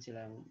kailangan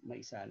silang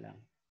maisalang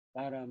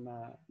para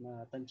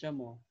matansya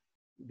mo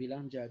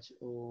bilang judge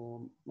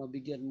o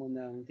mabigyan mo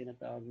ng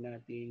tinatawag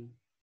nating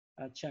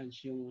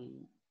chance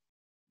yung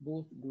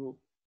both group,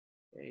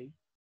 okay,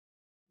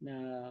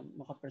 na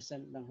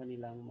makapresent ng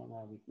kanilang mga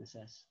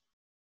witnesses.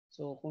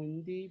 So, kung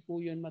hindi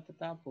po yun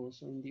matatapos,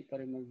 so hindi pa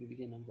rin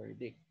magbibigyan ng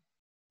verdict.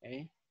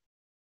 Okay?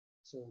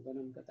 So,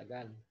 ganun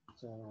katagal.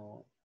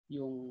 So,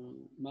 yung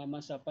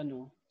mamasa pa,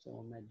 no?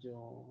 So,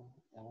 medyo,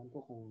 ewan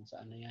ko kung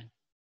saan na yan.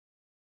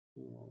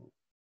 So,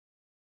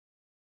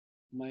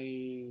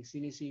 may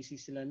sinisisi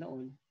sila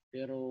noon,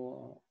 pero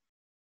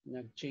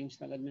nag-change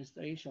ng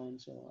administration.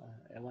 So,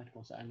 ewan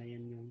kung saan na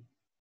yan yung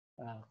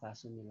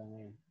kaso nila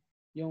ngayon.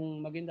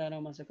 Yung Maguindanao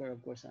Massacre,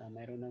 of course,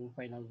 mayroon ng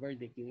final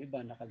verdict. Yung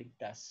iba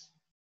nakaligtas.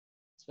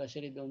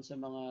 Especially doon sa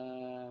mga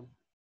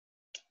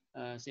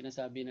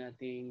sinasabi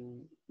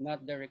nating not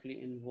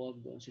directly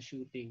involved doon sa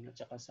shooting at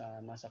saka sa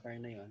massacre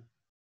na yon.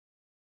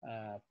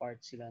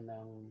 Part sila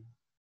ng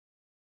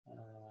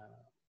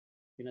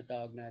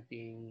tinatawag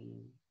nating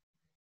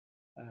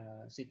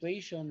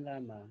situation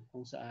lamang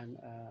kung saan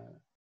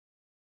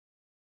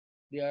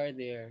they are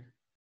there,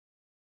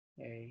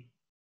 okay?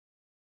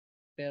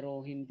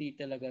 Pero hindi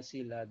talaga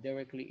sila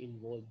directly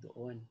involved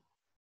doon.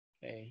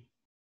 Okay?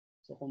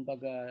 So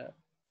kumbaga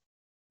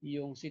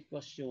yung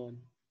sitwasyon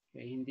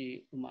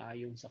hindi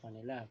umaayon sa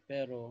kanila.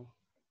 Pero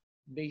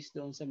based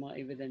doon sa mga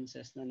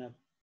evidences na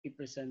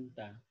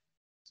ipresenta,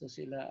 so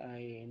sila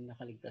ay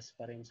nakaligtas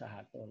pa rin sa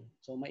hatol.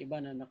 So may iba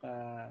na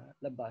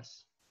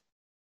nakalabas.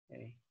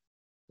 Okay?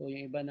 So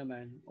yung iba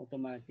naman,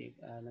 automatic,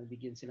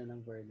 nagbigyan sila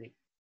ng verdict.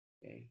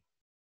 Okay?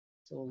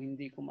 So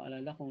hindi ko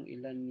maalala kung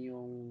ilan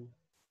yung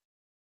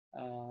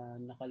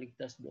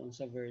nakaligtas doon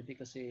sa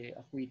verdict kasi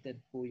acquitted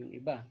po yung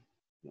iba.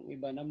 Yung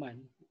iba naman,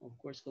 of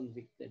course,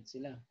 convicted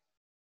sila.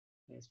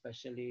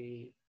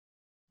 Especially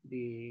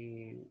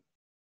the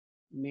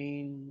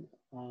main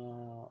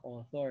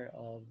author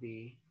of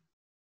the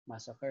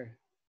massacre.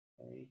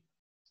 Okay?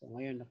 So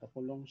ngayon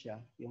nakakulong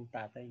siya, yung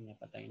tatay niya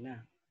patay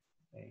na.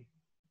 Okay?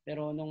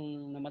 Pero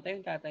nung namatay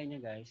yung tatay niya,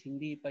 guys,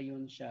 hindi pa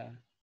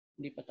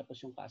tapos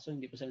yung kaso,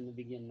 hindi pa sila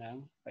nabigyan ng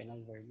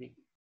final verdict.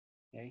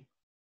 Okay?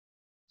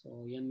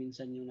 So yan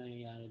minsan yung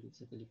nangyayari dito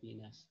sa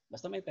Pilipinas.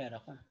 Basta may pera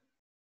ka.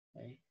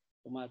 Okay?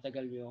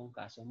 Tumatagal yung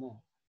kaso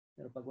mo.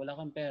 Pero pag wala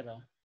kang pera,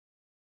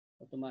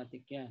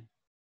 automatic yan.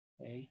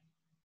 Okay?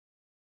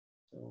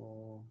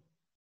 So,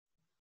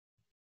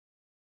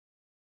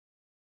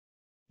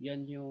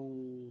 yan yung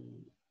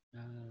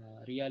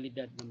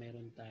realidad na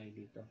meron tayo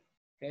dito.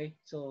 Okay?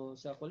 So,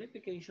 sa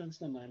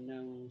qualifications naman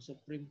ng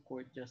Supreme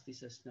Court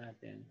justices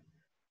natin,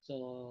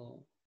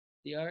 so,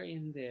 they are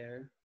in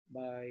there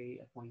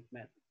by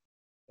appointment.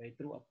 Okay?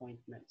 Through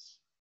appointments.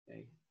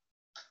 Okay?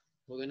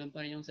 So, ganun pa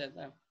rin yung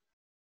setup.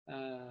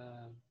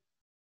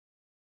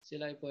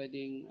 Sila ay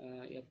pwedeng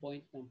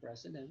i-appoint ng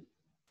President.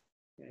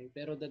 Okay?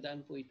 Pero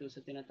dadaan po ito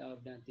sa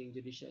tinatawag nating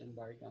Judicial and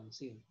Bar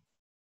Council.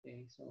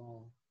 Okay?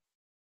 So,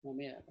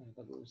 mamaya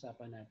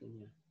pag-uusapan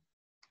natin yan.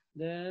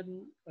 Then,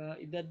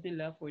 edad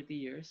nila 40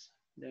 years.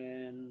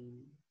 Then,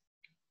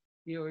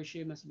 he or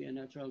she must be a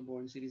natural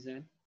born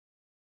citizen.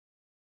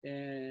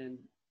 And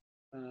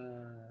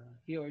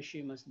he or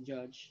she must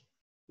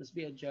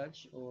be a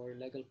judge or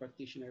legal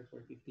practitioner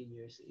for 15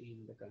 years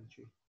in the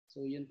country.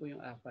 So, yun po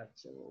yung apat.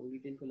 So,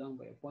 ulitin ko lang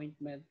by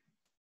appointment,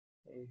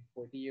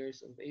 40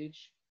 years of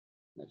age,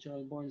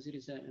 natural born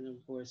citizen, and of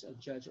course, a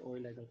judge or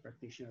legal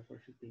practitioner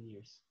for 15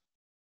 years.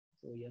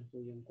 So, yan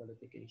po yung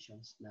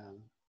qualifications ng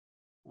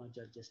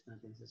judges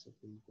natin sa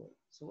Supreme Court.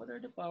 So what are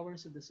the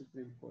powers of the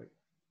Supreme Court?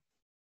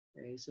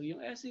 Okay, so yung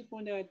SC po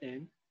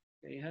natin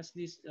has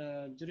this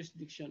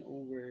jurisdiction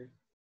over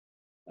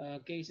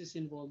cases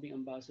involving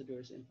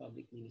ambassadors and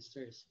public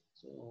ministers.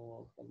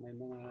 So pag may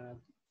mga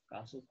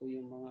kaso po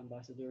yung mga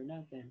ambassador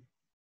natin,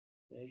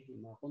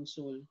 yung mga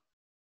consul,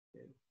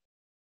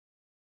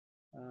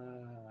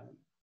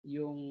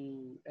 yung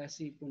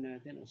SC po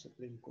natin o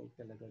Supreme Court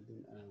talaga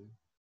dun ang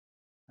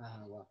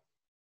hahawak.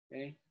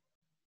 Okay?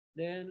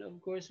 Then, of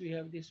course, we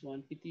have this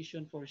one,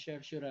 petition for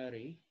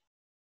certiorari,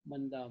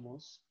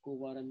 mandamus, quo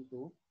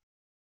warranto,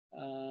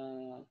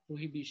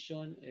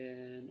 prohibition,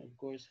 and of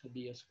course,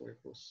 habeas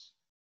corpus.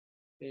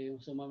 Okay,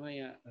 so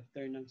mamaya,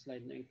 after ng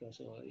slide na ito,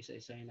 so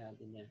isa-isahin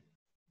natin yan.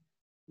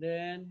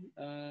 Then,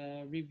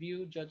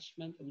 review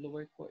judgment of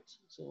lower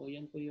courts. So,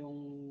 yan po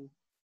yung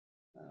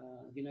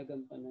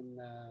ginagampanan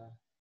na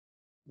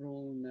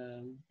role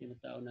ng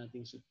tinatawag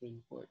nating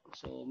Supreme Court.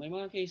 So, may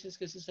mga cases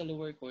kasi sa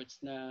lower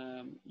courts na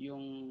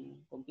yung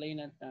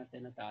complainant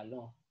natin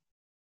natalo.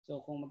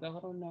 So, kung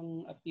magkakaroon ng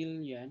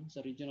appeal yan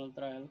sa regional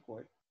trial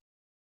court,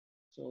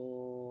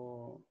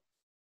 so,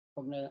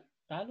 pag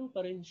natalo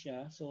pa rin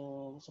siya,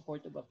 so, sa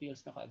Court of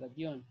Appeals na kaagad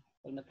yun.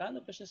 Pag natalo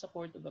pa siya sa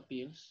Court of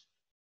Appeals,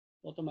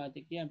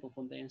 automatic yan,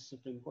 pupunta yan sa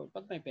Supreme Court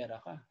pag may pera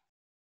ka.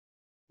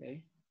 Okay?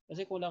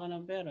 Kasi kung wala ka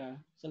ng pera,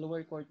 sa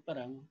lower court pa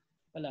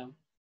lang,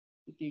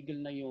 itigil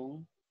na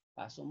yung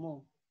kaso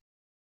mo.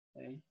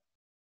 Okay?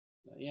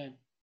 So, ayan.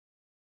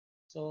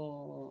 So,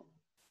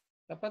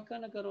 kapag ka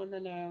nagkaroon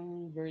na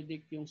ng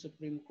verdict yung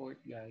Supreme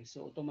Court, guys,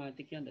 so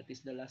automatic yan. That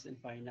is the last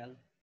and final.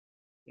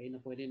 Okay,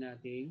 na pwede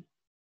nating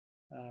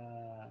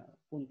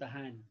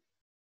puntahan.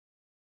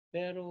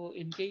 Pero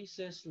in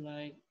cases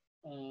like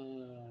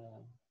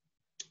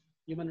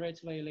human rights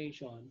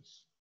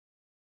violations,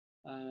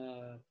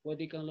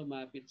 pwede kang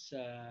lumapit sa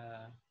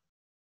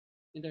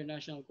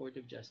International Court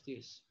of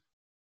Justice.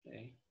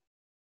 Okay?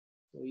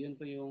 So, yun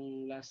po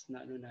yung last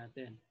na ano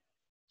natin.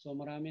 So,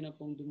 marami na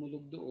pong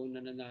dumulog doon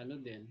na nanalo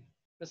din.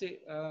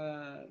 Kasi,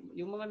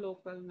 yung mga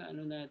local na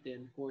ano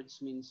natin,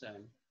 courts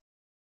minsan,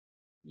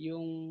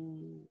 yung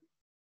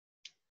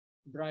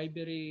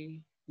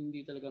bribery,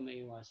 hindi talaga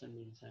maiwasan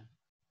minsan.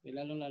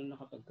 Lalo-lalo na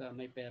kapag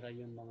may pera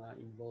yung mga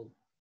involved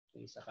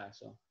sa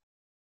kaso.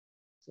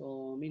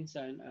 So,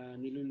 minsan,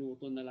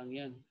 niluluto na lang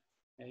yan.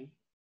 Okay?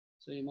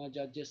 So, yung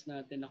mga judges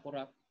natin na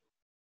corrupt,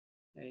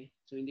 okay?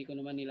 So, hindi ko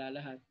naman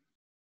nilalahat.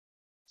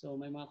 So,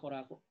 may mga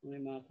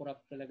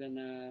corrupt talaga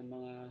na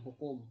mga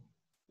hukom.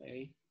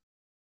 Okay?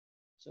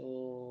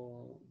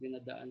 So,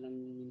 dinadaan lang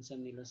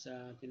minsan nila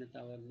sa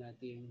tinatawag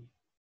nating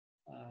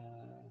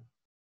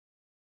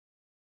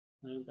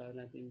anong tawag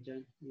natin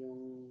dyan?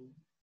 Yung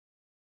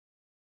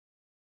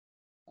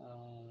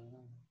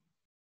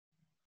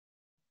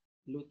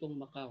lutong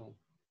Macau.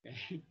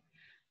 Okay?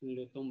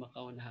 Yung lutong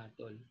Macau na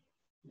hatol.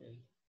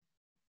 Okay?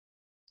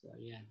 So,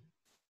 ayan.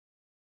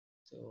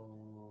 So,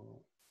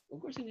 of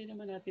course, hindi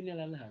naman natin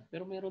nilalahat.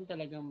 Pero meron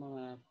talagang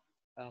mga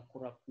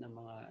corrupt na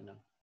mga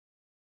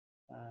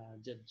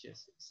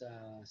judges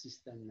sa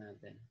system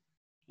natin.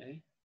 Okay?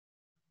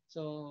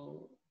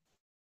 So,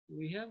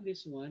 we have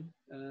this one,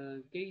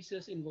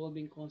 cases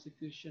involving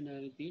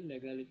constitutionality,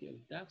 legality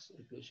of tax,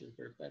 reclusion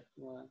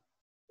perpetua,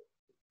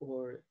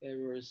 or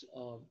errors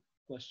of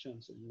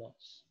questions of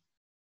laws.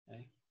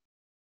 Okay?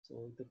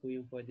 So, ito po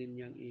yung pwede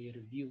niyang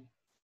i-review.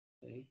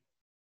 Okay?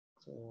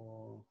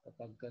 So,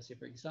 kapag kasi,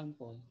 for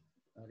example,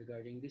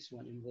 regarding this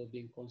one,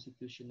 involving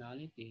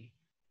constitutionality,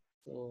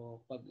 so,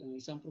 pag ang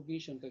isang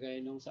provision,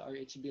 kagaya nung sa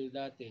RH Bill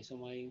dati, so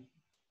may,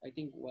 I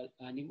think, 6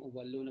 o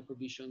 8 na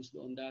provisions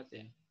doon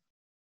dati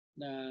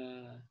na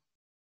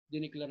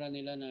diniklara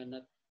nila na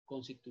not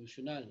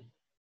constitutional.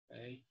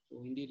 Okay?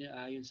 So, hindi na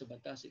ayon sa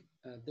batas.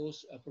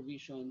 Those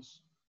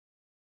provisions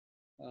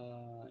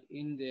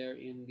in there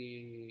in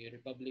the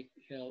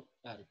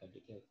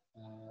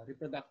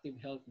Reproductive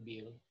Health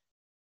Bill,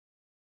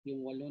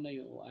 yung 8 na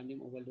yun, o 6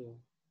 o 8,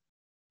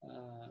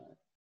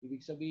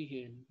 ibig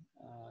sabihin,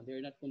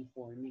 they're not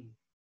conforming,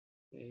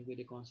 okay,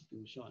 with the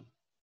Constitution.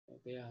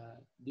 Kaya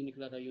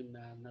diniklara yun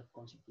na not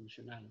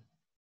constitutional.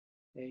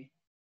 Okay?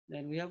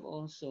 Then we have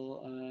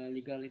also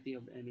legality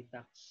of any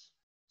tax.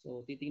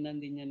 So titingnan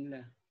din yan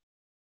nila.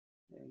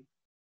 Okay?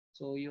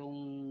 So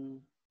yung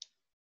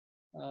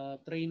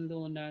train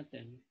law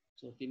natin,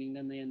 so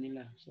tiningnan na yan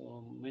nila.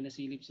 So may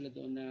nasilip sila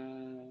doon na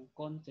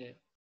konti,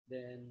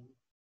 then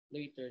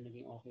later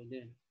naging okay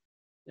din.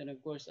 Then of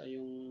course ay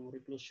yung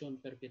reclusion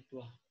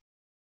perpetua.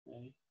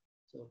 Okay?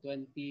 So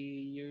 20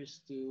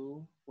 years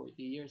to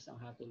 40 years ang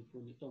hatol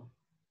po nito.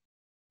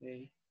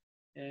 Okay?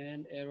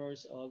 And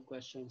errors of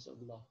questions of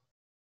law.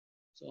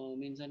 So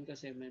minsan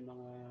kasi may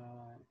mga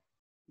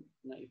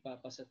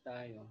naipapasa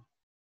tayo,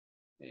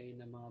 okay,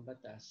 na mga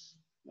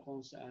batas na kung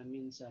saan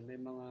minsan may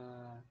mga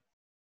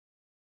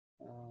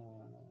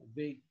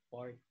vague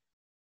part,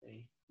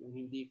 okay, yung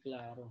hindi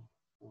klaro,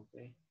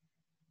 okay,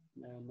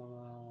 na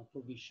mga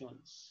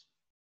provisions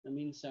na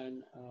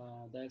minsan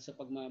dahil sa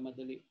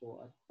pagmamadali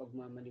po at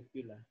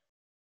pagmamanipula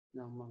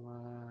ng mga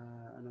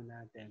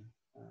natin,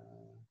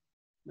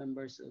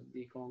 members of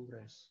the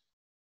Congress.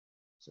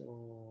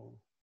 So,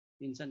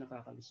 minsan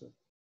nakakalusot.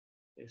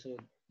 Okay, so,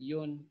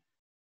 yun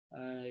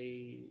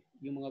ay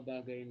yung mga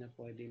bagay na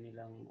pwede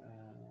nilang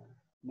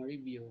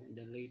ma-review and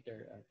then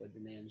later pwede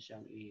na yan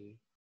siyang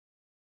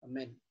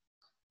i-amend.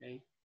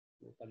 Okay?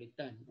 O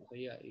palitan o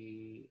kaya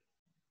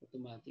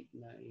automatic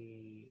na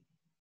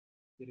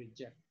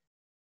i-reject.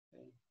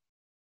 Okay?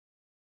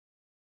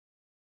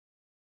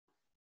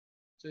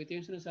 So, ito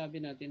yung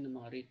sinasabi natin ng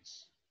mga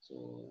writs.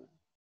 So,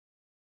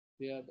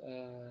 we have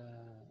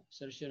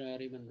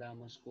certiorari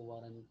mandamus quo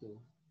warranto,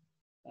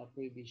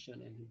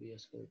 prohibition and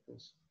habeas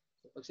corpus.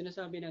 So, pag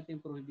sinasabi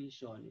natin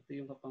prohibition, ito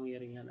yung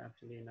kapangyarihan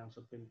actually ng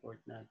Supreme Court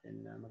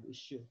natin na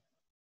mag-issue.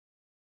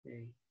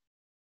 Okay?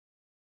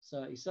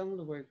 Sa isang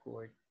lower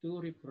court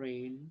to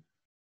refrain,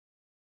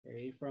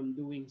 okay, from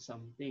doing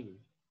something.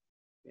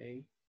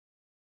 Okay?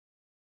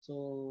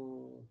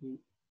 So,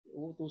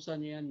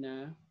 uutusan niya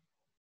na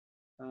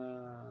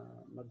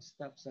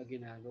mag-stop sa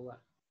ginagawa.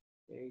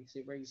 Okay?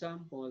 Say for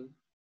example,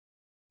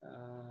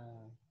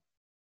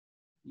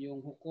 yung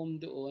hukom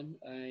doon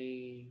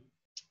ay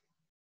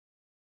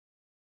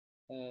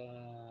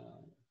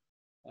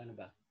ano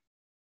ba?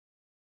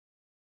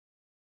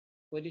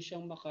 Pwede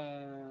siyang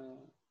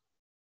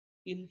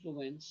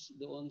maka-influence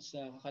doon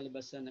sa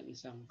kakalabasan ng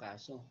isang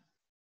kaso.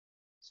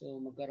 So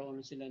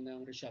magkaroon sila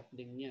ng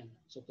reshuffling niyan.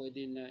 So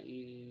pwede na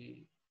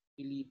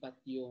ilipat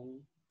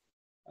yung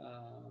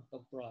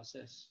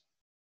pag-process,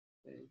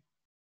 okay,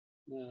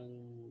 ng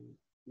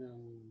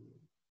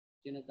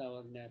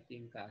tinatawag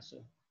nating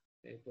kaso.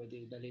 Okay,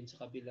 pwede dalhin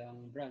sa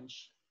kabilang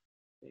branch,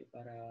 okay,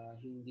 para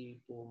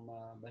hindi po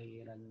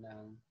mabahiran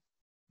ng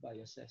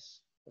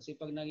biases. Kasi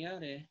pag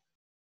nangyari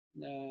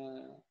na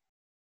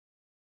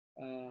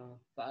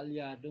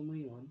kaalyado mo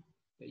yun,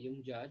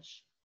 yung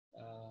judge,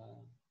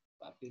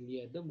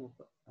 paapilyado mo,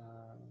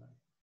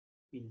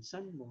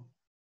 pinsan mo,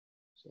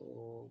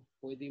 so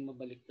pwedeng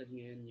mabaliktad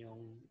ngayon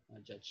yung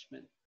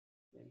judgment.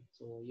 Okay?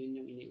 So yun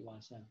yung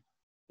iniiwasan.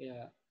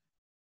 Kaya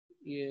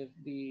if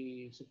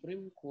the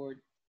Supreme Court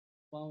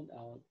found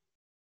out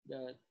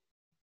that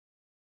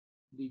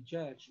the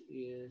judge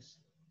is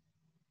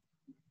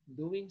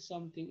doing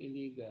something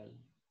illegal,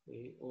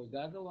 okay, o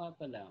gagawa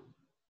pa lang,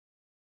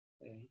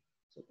 okay,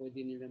 so pwede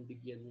nilang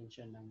bigyan yan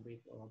siya ng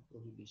writ of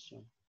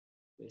prohibition.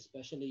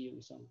 especially yung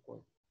isang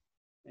court.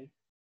 Okay?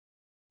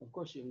 Of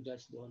course, yung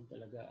judge doon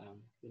talaga ang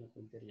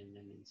pinupuntiryan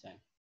niya minsan.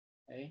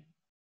 Okay?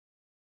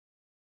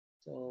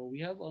 So we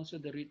have also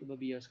the writ of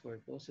habeas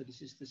corpus. So this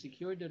is to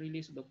secure the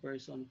release of a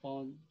person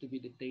found to be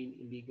detained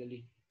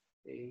illegally.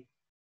 Okay?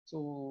 So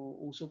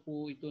uso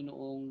po ito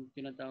noong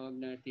tinatawag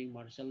nating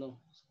martial law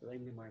sa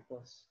time ni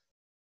Marcos.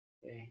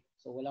 Okay?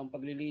 So walang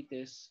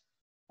paglilitis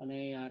ang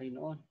nangyayari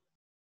noon.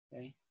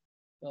 Okay?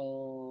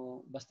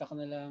 So basta ka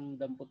na lang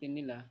damputin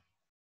nila.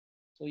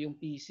 So yung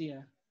PC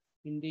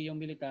hindi yung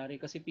military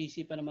kasi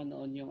PC pa naman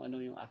noon yung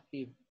yung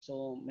active.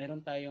 So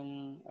meron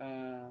tayong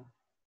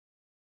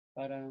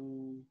parang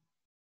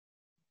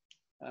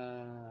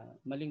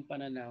maling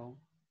pananaw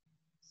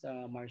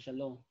sa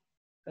martial law.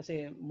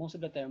 Kasi most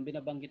of the time,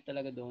 binabanggit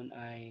talaga doon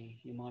ay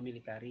yung mga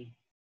military.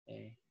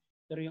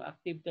 Pero yung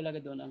active talaga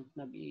doon, ang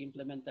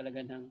nag-i-implement talaga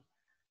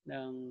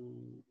ng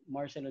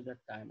martial law that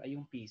time ay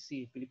yung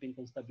PC, Philippine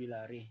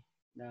Constabulary,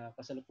 na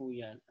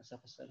sa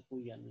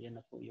kasalukuyan,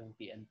 yan na po yung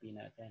PNP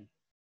natin.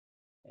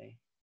 Okay.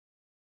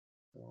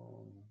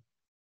 So,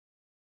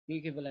 yung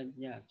equivalent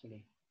niya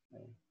actually.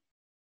 Okay.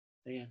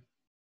 So, yan.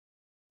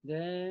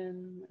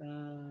 Then,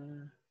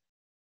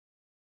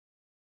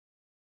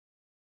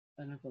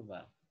 ano pa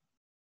ba?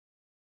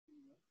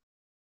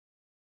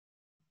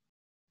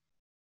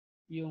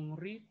 Yung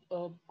writ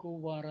of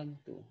quo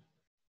warranto.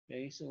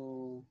 Okay,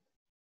 so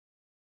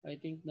I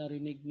think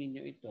narinig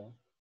ninyo ito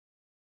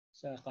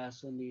sa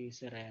kaso ni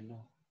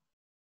Sereno.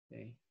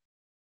 Okay.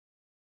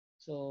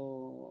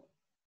 So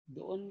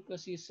doon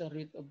kasi sa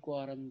writ of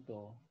quo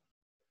warranto,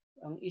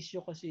 ang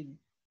issue kasi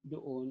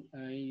doon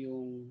ay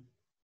yung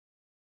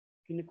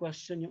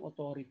kini-question yung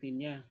authority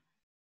niya.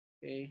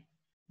 Okay?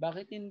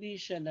 Bakit hindi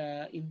siya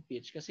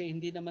na-impeach? Kasi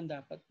hindi naman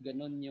dapat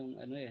ganun yung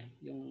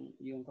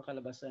yung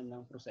kakalabasan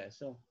ng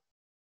proseso.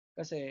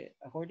 Kasi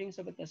according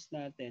sa batas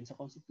natin sa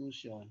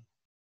Constitution,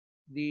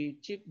 the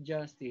Chief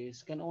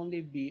Justice can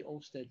only be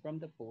ousted from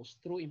the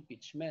post through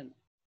impeachment.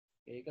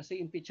 Okay? Kasi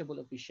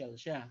impeachable official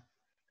siya.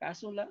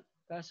 Kaso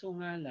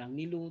nga lang,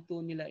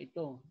 niluto nila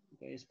ito.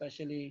 Okay?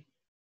 Especially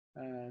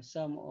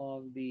some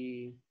of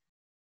the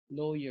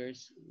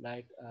lawyers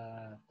like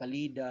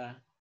Kalida,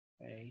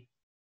 okay?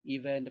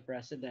 Even the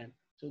president.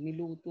 So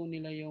niluto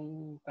nila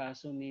yung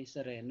kaso ni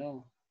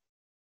Sereno.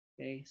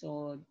 Okay?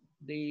 So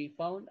they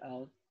found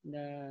out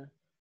na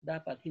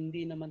dapat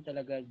hindi naman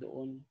talaga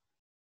doon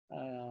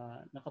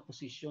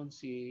nakaposisyon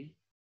si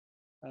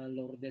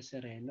Lourdes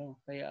Sereno.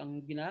 Kaya ang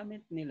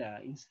ginamit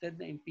nila, instead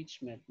na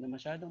impeachment na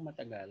masyadong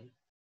matagal,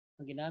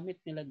 ang ginamit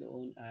nila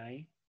doon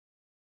ay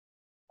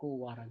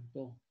quo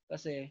warranto.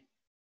 Kasi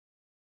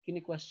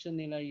kini-question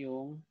nila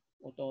yung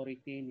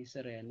authority ni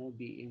Sereno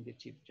being the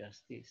Chief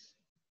Justice.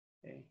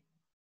 Okay?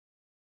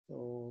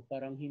 So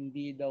parang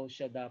hindi daw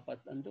siya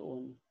dapat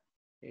andoon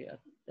at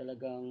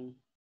talagang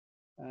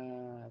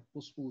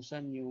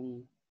puspusan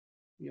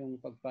yung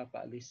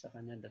pagpapaalis sa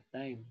kanya that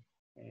time.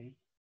 Okay?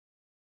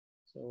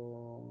 So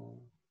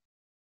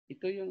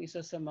ito yung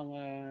isa sa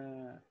mga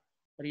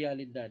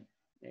realidad,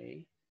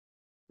 okay?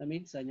 Na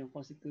minsan yung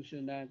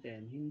constitution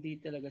natin,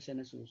 hindi talaga siya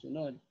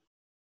nasusunod.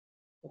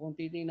 So kung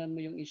titingnan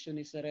mo yung issue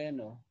ni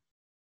Sereno,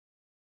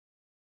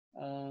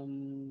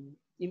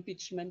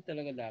 impeachment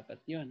talaga dapat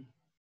yun.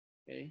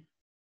 Okay?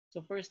 So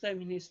first time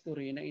in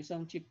history na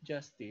isang Chief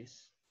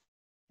Justice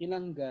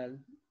tinanggal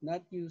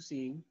not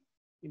using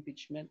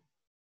impeachment,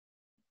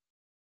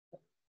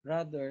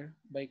 rather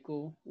by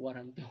quo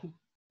warranto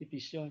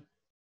petition.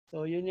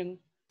 So yun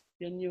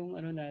yung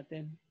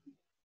natin.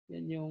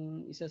 Yan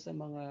yung isa sa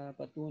mga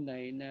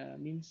patunay na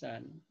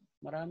minsan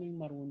maraming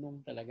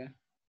marunong talaga.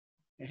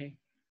 Okay?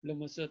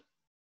 Lumusot.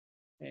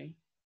 Okay?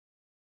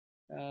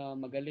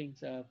 Magaling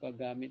sa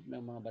paggamit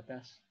ng mga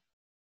batas.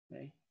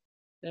 Okay?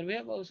 Then we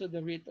have also the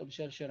writ of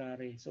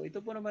certiorari. So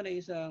ito po naman ay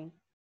isang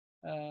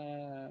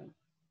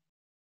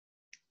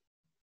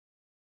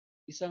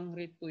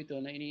writ po ito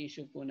na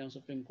ini-issue po ng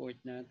Supreme Court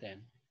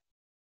natin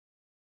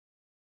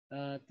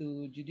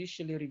to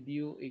judicially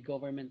review a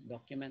government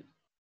document.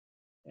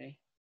 Okay?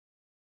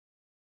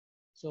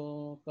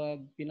 So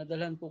pag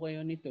pinadalhan po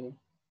kayo nito,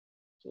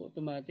 so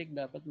automatic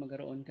dapat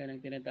magkaroon ka ng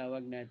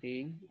tinatawag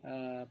nating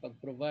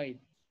pag-provide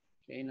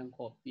ng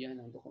kopya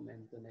ng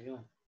dokumento na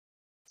yon.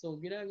 So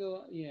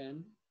ginagawa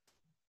yan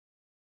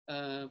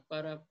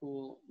para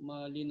po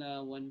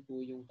malinawan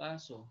po yung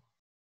kaso.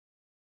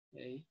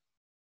 Okay?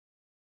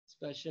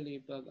 Especially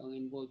pag ang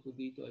involved po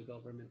dito ay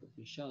government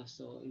official.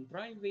 So in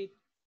private,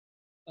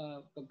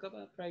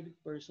 pagka private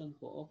person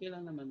po, okay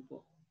lang naman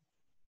po.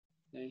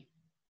 Okay?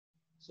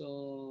 So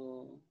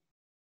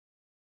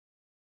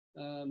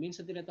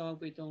minsan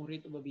tinatawag po itong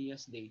writ of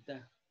habeas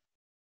data.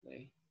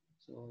 Okay?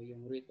 So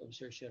yung writ of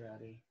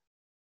certiorari.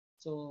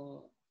 So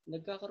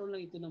nagkakaroon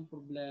lang ito ng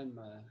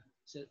problema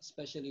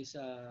especially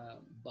sa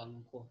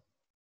bangko.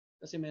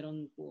 Kasi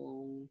meron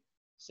pong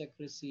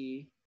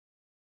secrecy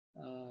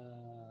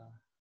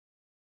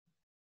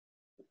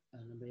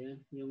ano ba yan?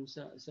 Yung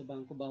sa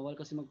bangko, bawal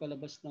kasi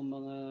magpalabas ng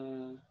mga,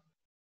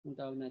 ang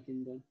tawag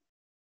natin doon,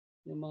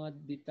 yung mga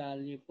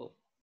detalye po.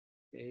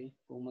 Okay?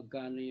 Kung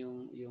magkano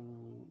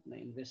yung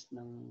na-invest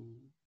ng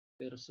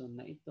person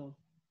na ito,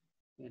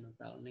 yan ang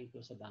tao na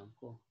ito sa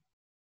bangko.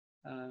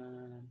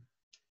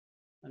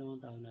 Ano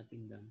ang tawag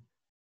natin doon?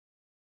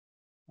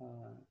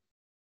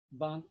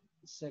 Bank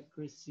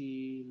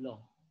Secrecy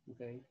Law.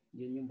 Okay?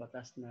 Yun yung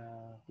batas na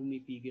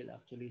pumipigil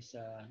actually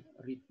sa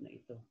REIT na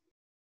ito.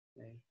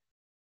 Okay?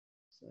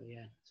 So,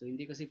 yan. So,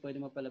 hindi kasi pwede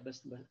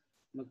magpalabas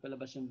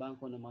yung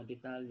bangko ng mga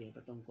detalye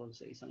patungkol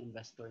sa isang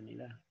investor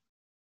nila.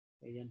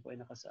 Okay? Yan po ay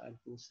nakasaad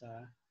po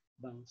sa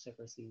Bank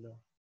Secrecy Law.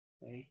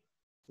 Okay?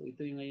 So,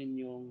 ito yung ngayon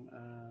yung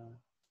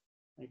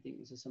I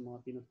think isa sa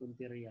mga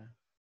pinupuntirya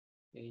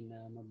ay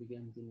na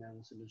mabigyan din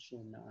ng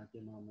solusyon ng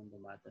ating mga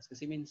mambabatas.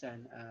 Kasi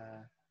minsan,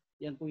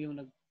 yan po yung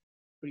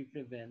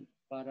nag-prevent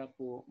para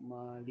po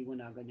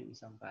maliwanagan yung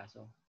isang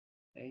kaso.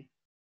 Okay?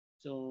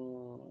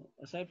 So,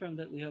 aside from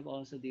that, we have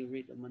also the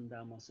writ of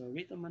mandamus. So,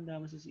 writ of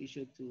mandamus is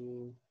issued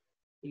to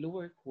a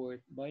lower court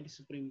by the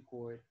Supreme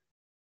Court,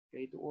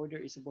 okay, to order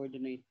a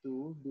subordinate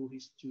to do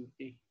his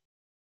duty.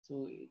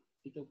 So,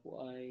 ito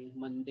po ay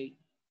mandate,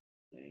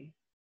 okay,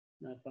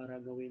 na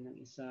para gawin ng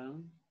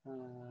isang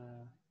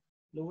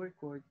lower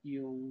court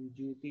yung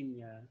duty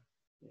niya,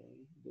 okay,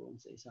 doon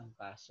sa isang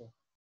kaso,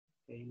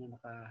 okay, na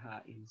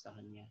nakahain sa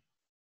kanya.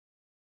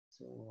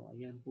 So,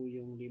 ayan po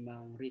yung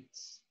 5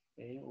 writs.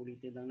 Okay,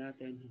 ulitin lang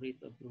natin.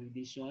 Writ of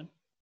prohibition.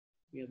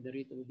 We have the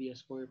writ of habeas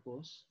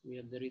corpus. We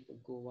have the writ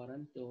of quo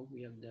warranto.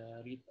 We have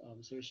the writ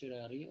of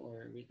certiorari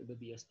or writ of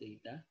habeas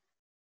data.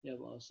 We have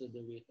also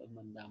the writ of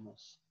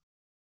mandamus.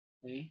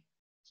 Okay?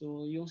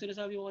 So, yung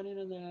sinasabi ko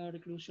kanina na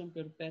reclusion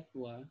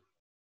perpetua,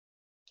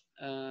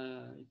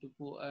 ito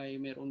po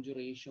ay mayroong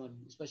duration.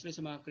 Especially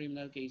sa mga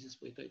criminal cases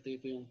po, ito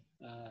yung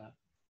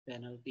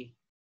penalty,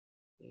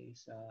 okay,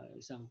 sa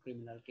isang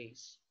criminal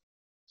case.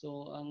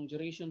 So, ang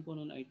duration po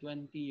nun ay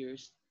 20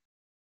 years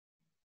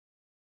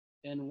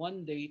and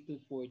 1 day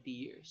to 40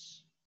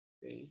 years.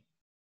 Okay?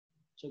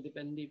 So,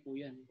 depende po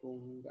yan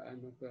kung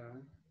gaano ka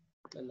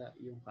lala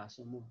yung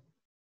kaso mo.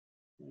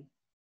 Okay?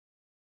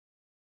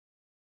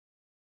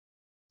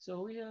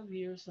 So, we have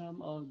here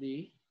some of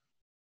the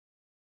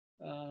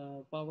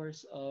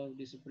powers of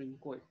the Supreme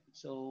Court.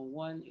 So,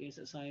 one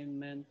is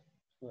assignment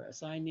or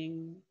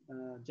assigning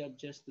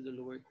judges to the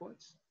lower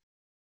courts.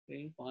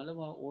 Okay?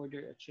 Pangalawa,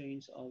 order a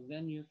change of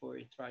venue for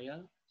a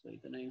trial. So,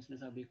 ito na yung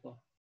sinasabi ko.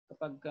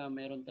 Kapag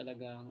meron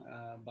talagang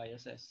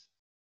biases.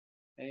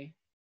 Okay?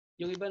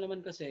 Yung iba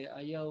naman kasi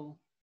ayaw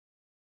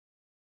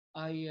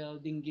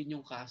dinggin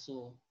yung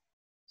kaso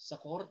sa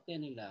korte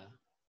nila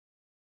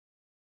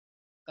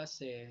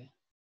kasi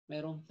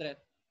merong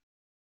threat.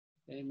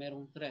 Okay?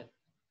 Merong threat.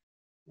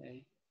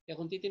 Okay? Kaya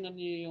kung titingnan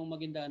niyo yung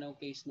Maguindanao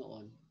case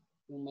noon,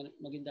 yung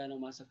Maguindanao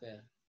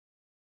massacre,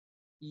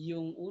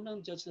 yung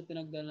unang judge na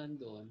pinagdalan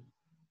doon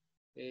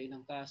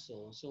ng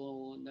kaso,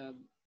 so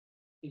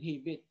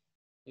nag-inhibit.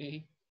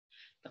 Okay?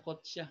 Takot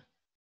siya.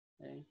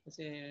 Okay?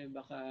 Kasi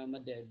baka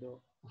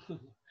madedo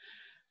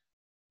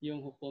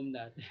yung hukom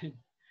natin.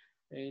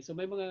 Okay? So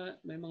may mga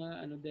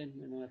ano din,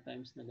 may mga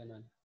times na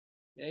gano'n.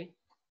 Okay?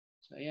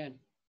 So ayan.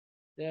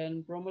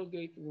 Then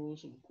promulgate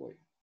rules of court.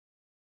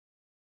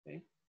 Okay?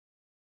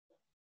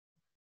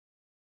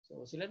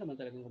 So sila naman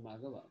talagang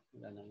gumagawa.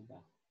 Wala nang iba.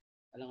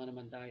 Alam nga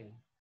naman tayo.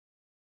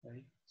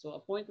 Okay? So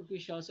appoint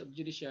officials of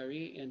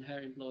judiciary and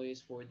hire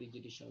employees for the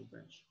judicial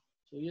branch.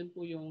 So yun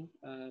po yung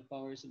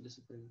powers of the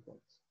Supreme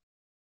Court.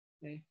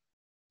 Okay?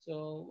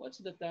 So what's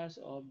the task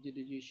of the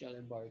Judicial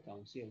and Bar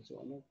Council?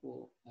 So ano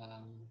po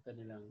ang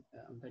kanyang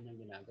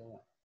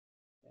ginagawa?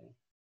 Okay?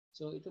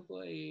 So ito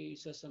po ay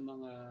isa sa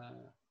mga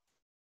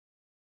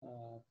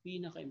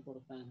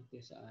pinaka-importante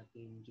sa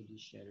ating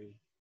judiciary.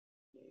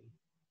 Okay?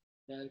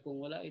 Dahil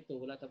kung wala ito,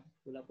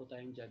 wala po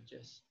tayong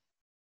judges.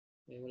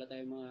 Okay? Wala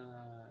tayong mga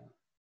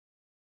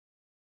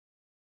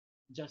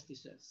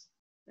justices.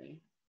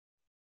 Okay?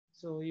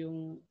 So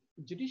yung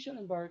Judicial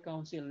and Bar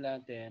Council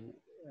natin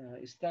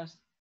is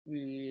tasked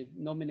with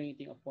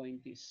nominating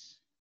appointees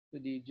to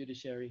the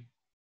judiciary.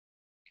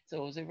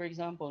 So say for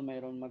example,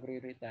 mayroon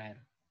magre-retire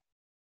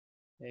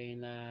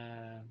na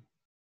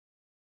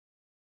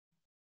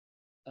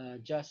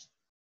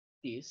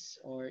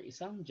justice or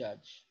isang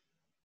judge,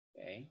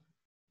 okay,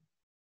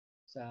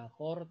 sa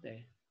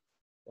korte,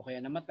 o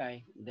kaya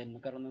namatay, then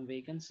magkaroon ng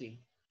vacancy.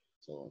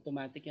 So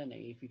automatic yan na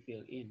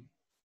i-fill in.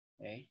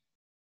 Okay?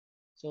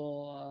 So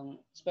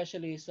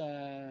especially sa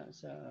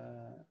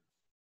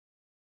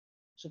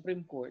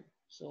Supreme Court,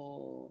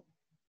 so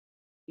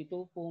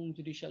ito pong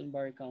Judicial and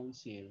Bar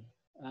Council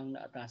ang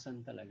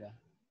naatasan talaga.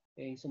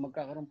 Okay? So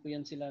magkakaroon po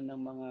yan sila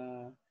ng mga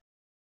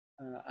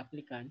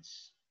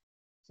applicants.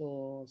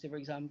 So say for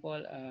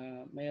example,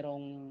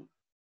 mayroong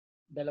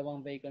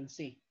 2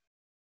 vacancy.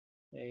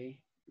 Okay?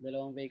 2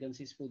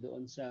 vacancies po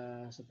doon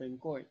sa Supreme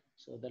Court.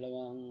 So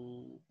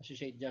 2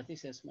 associate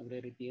justices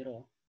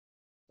magre-retiro.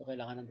 So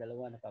kailangan ng 2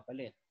 na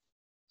papalit.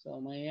 So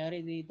ang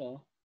mangyayari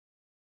dito,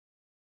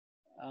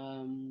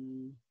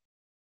 ang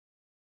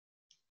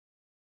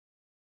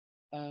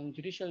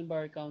Judicial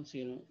Bar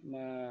Council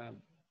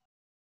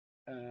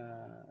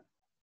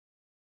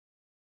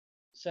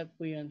set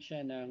po yan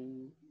siya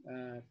ng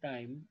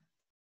time,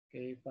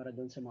 okay, para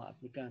doon sa mga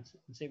applicants.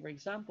 Say for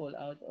example,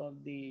 out of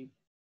the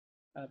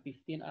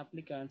 15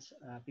 applicants,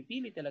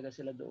 pipili talaga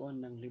sila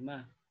doon ng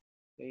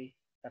 5, okay,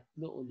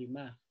 3 o 5,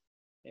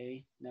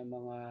 okay, na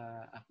mga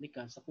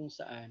applicants sa kung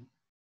saan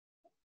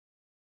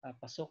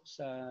pasok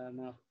sa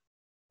mga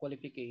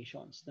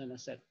qualifications na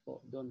naset po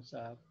doon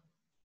sa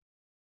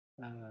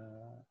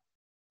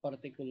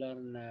particular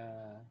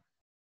na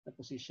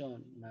posisyon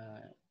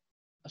na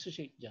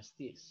associate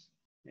justice.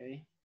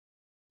 Okay?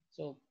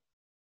 So,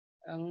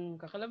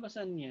 ang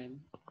kakalabasan niyan,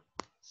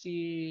 si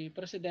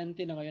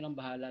presidente na ngayon ang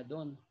bahala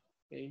doon.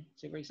 Okay?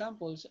 So, for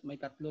example,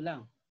 may 3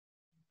 lang,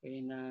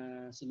 okay, na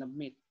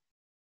sinubmit,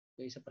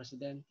 okay, sa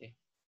presidente,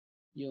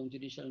 yung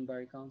Judicial and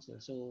Bar Council.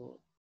 So,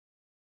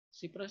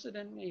 si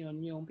president ngayon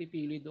yung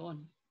pipili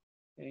doon.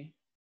 Okay?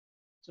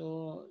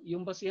 So,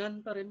 yung basihan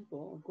pa rin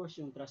po, of course,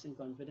 yung trust and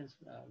confidence,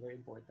 very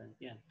important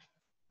yan.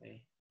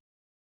 Okay?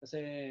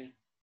 Kasi,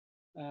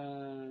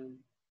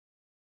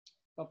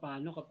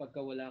 paano kapag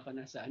wala ka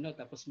na sa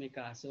tapos may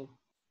kaso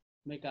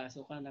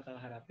ka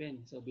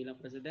nakaharapin. So, bilang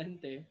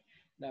presidente,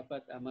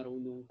 dapat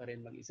marunong ka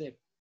rin mag-isip.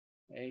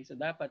 Okay? So,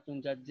 dapat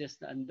yung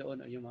judges na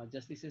andoon o yung mga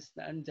justices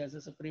na andyan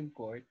sa Supreme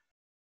Court,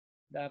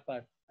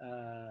 dapat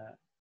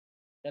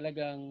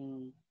talagang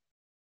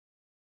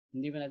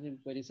hindi ba natin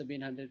pwedeng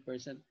sabihin 100%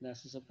 na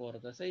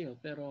susuporta sa iyo,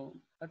 pero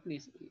at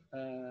least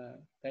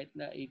kahit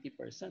na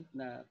 80%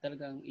 na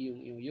talagang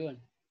iyong yun.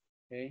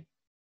 Okay?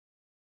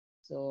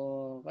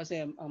 So,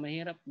 kasi ang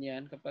mahirap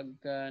niyan kapag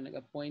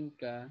nag-appoint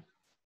ka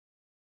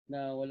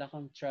na wala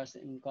kang trust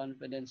and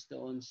confidence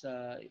doon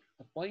sa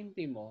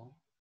appointee mo,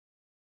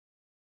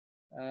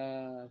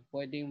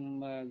 pwedeng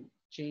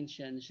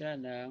mag-change yan siya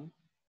ng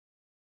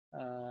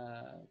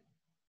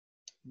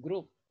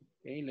group,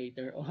 okay,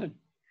 later on.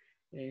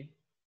 Okay?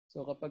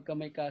 So kapag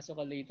may kaso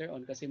ka later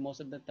on, kasi most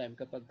of the time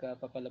kapag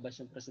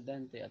papalabas yung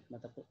presidente at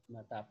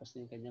matapos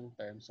na yung kanyang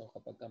term, so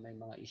kapag may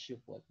mga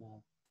issue po at mga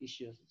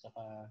issues at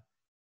saka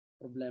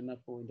problema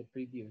po in the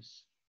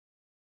previous,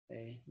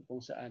 okay,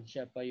 kung saan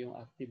siya pa yung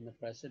active na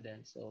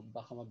president, so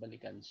baka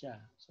mabalikan siya.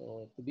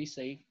 So to be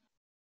safe,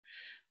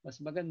 mas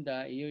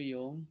maganda iyo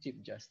yung Chief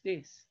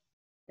Justice.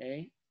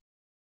 Okay?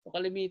 So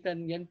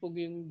kalimitan, yan po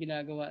yung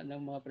ginagawa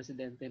ng mga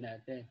presidente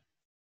natin.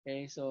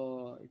 Okay,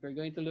 so if we're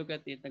going to look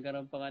at it,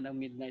 nagkaroon pa nga ng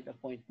midnight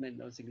appointment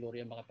no, si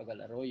Gloria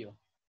Macapagal Arroyo.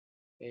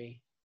 Okay,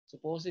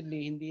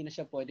 supposedly hindi na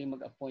siya pwedeng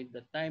mag-appoint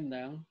that time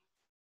ng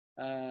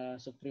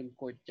Supreme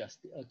Court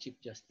Justice o Chief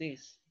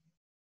Justice.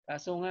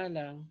 Kaso nga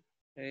lang,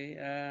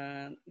 okay,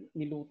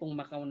 nilutong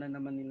Macau na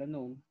naman nila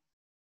noon.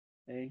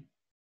 Okay,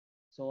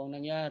 so ang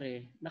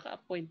nangyari,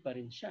 naka-appoint pa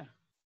rin siya.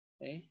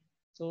 Okay,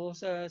 so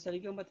sa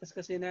ligang batas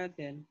kasi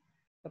natin,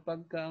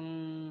 kapag ang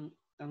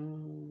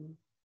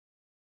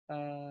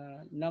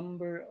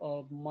number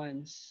of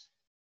months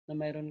na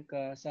mayroon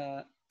ka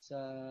sa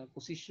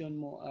position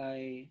mo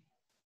ay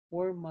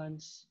 4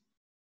 months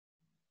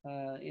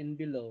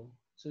and below,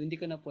 so hindi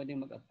ka na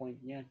pwedeng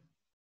mag-appoint niyan.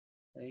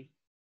 Okay?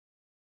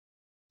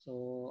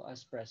 So,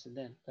 as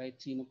president, kahit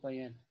sino pa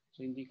yan.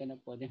 So, hindi ka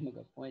na pwedeng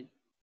mag-appoint.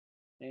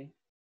 Okay?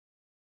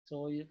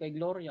 So, kay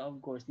Gloria,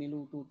 of course,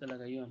 niluto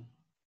talaga yon.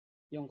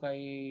 Yung kay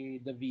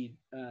David,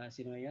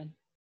 sino yan?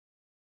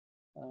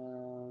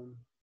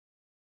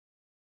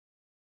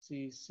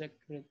 Si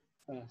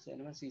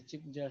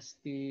Chief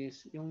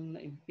Justice, yung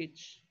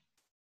na-impeach.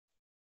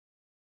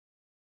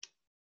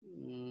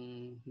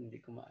 Hindi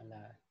ko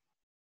maalala.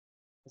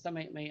 Basta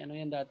may ano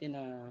yan dati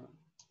na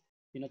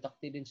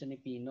pinutakti din siya ni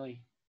Pinoy.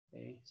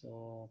 Okay?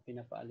 So,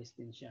 pinapaalis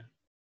din siya.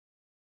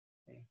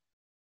 Okay?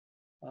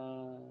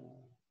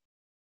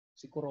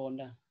 Si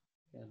Corona.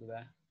 Yeah, di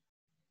ba?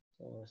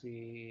 So, si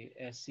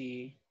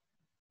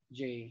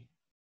SCJ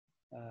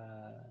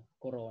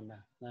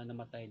Corona na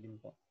namatay din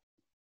po.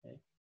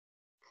 Okay?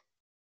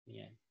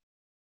 Yan.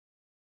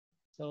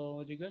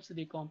 So, with regards to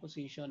the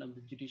composition of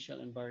the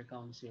Judicial and Bar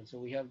Council, so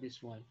we have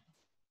this one.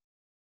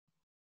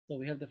 So,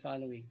 we have the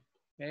following.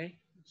 Okay?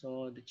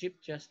 So, the Chief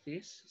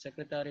Justice,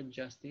 Secretary of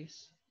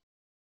Justice,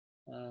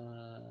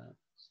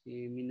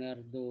 si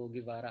Minardo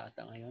Guevara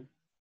ata ngayon.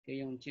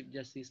 Okay, yung Chief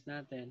Justice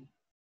natin,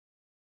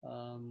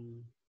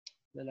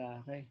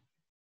 lalaki.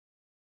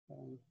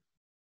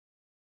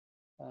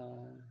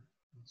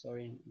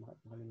 Sorry,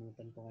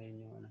 makalimutan ko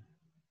ngayon yung ano.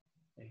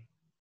 Okay.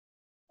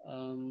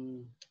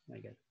 My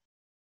God.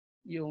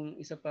 Yung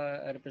isa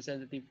pa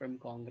representative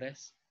from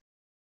Congress,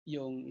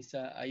 yung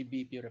isa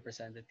IBP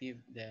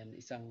representative, then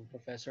isang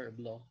professor of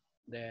law,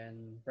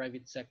 then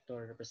private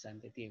sector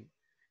representative.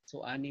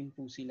 So, 6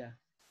 po sila.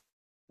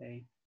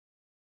 Okay?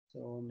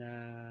 So, na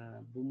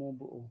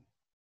bumubuo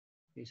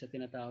okay, sa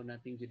tinatawag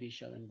nating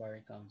Judicial and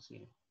Bar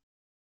Council.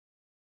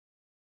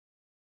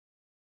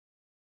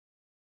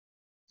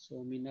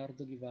 So,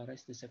 Minardo Guevara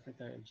is the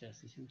Secretary of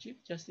Justice. Yung Chief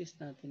Justice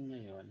natin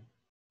ngayon,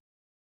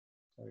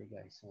 sorry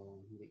guys,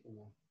 so hindi ko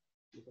na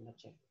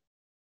check.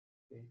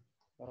 Okay?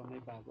 Para may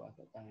bago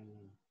ata tayo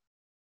ngayon.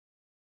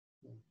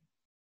 Okay.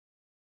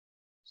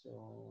 So,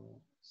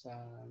 sa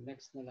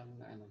next na lang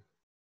na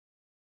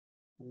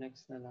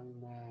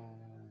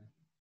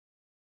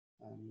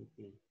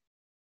appeal.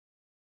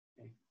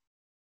 Okay.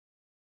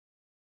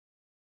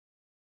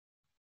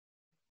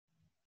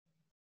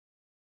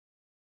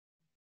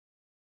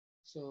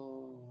 So,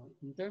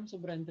 in terms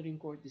of rendering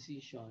court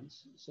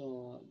decisions,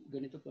 so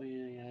ganito po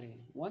yung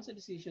nangyayari. Once a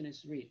decision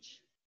is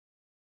reached,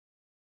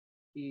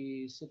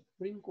 the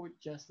Supreme Court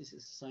Justice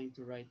is assigned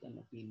to write an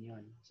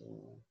opinion.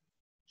 So,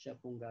 siya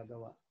pong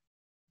gagawa.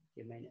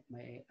 Kaya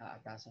may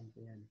aatasan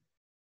po yan.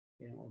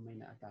 Kaya o may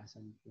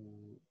naatasan po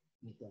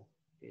nito.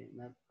 Okay.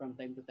 From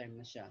time to time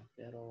na siya.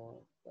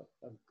 Pero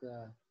pag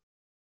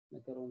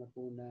nagkaroon na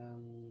po ng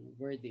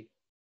verdict,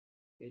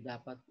 eh,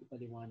 dapat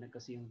ipaliwanag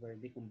kasi yung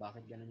verdict kung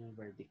bakit ganun yung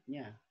verdict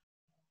niya.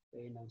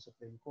 Okay, ng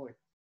Supreme Court.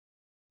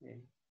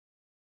 Okay.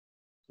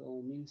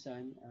 So,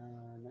 minsan,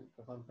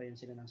 nagkakampayan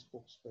sila ng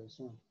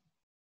spokesperson.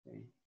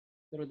 Okay.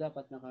 Pero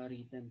dapat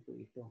naka-written po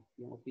ito.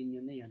 Yung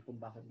opinion na yan kung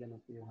bakit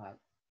ganun po yung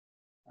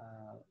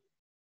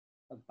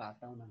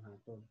pagpataw ng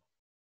hatol.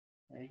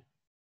 Okay.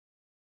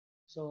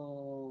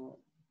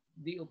 So,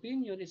 the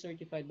opinion is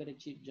certified by the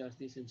Chief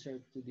Justice and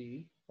served to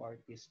the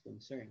parties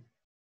concerned.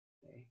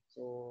 Okay.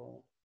 So,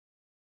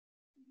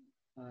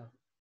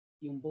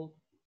 yung both,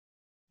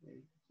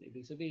 okay. So,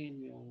 ibig sabihin,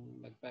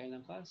 yung nag-file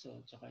ng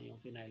kaso at saka yung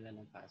finailan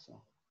ng kaso.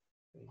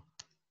 Okay.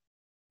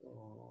 So,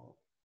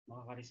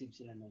 makaka-receive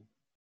sila ng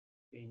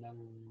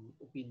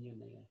opinion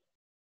na yan.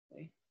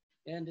 Okay?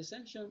 And the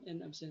sanction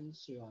and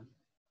abstention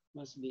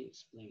must be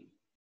explained.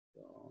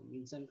 So,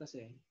 minsan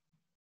kasi,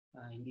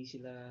 hindi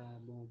sila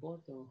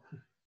bumoboto,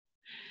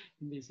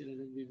 hindi sila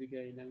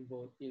nagbibigay ng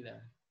vote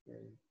nila.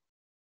 Okay?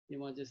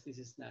 Yung mga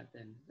justices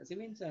natin. Kasi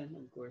minsan,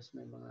 of course,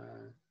 may mga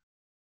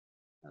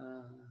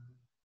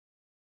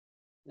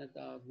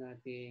natawag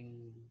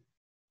nating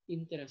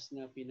interest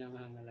na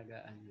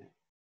pinangangalagaan na.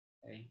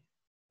 Okay?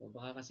 So,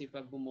 baka kasi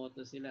pag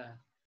bumoto sila,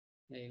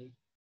 okay,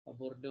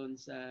 pabor doon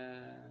sa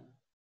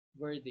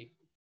verdict.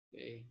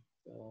 Okay?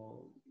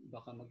 So,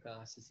 baka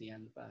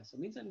magkakasisihan pa.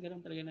 So, minsan ganun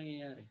talaga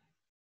nangyayari.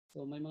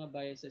 So, may mga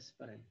biases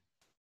pa rin.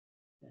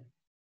 Okay?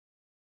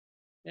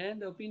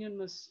 And the opinion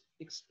must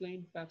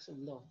explain facts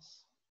of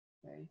laws.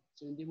 Okay?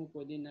 So, hindi mo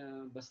pwede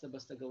na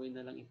basta-basta gawin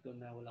na lang ito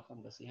na wala kang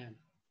basihan.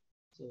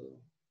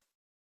 So,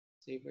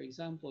 say for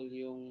example,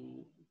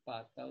 yung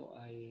pataw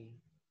ay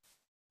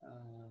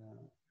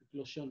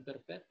reclusion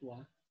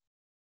perpetua.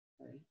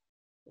 Okay?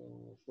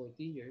 So,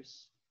 40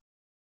 years.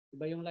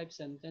 Iba yung life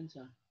sentence,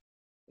 ha?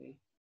 Okay?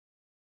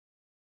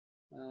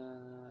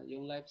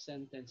 Yung life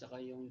sentence saka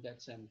yung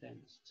death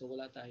sentence. So,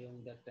 wala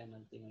tayong death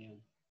penalty ngayon.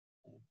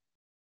 Okay?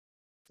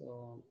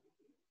 So,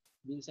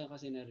 minsan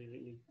kasi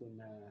naririnig ko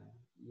na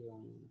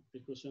yung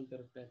reclusion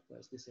perpetua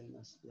is the same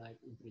as life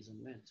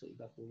imprisonment. So,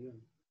 iba po yun.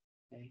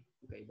 Okay?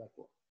 Iba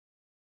po.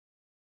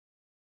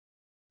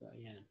 So,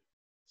 ayan.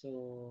 So,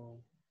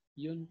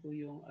 yun po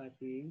yung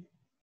ating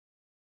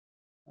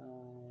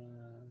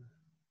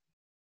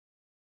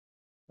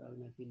tawag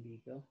natin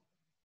dito.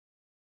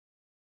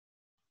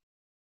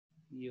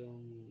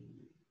 Yung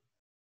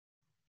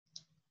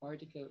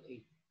Article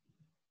 8.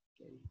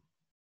 Okay.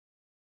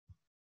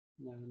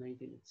 Ng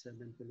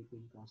 1987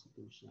 Philippine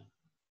Constitution.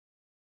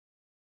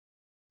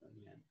 So,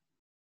 ayan.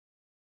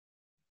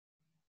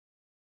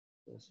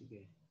 So,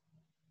 sige.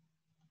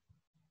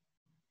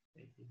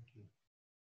 Okay, thank you.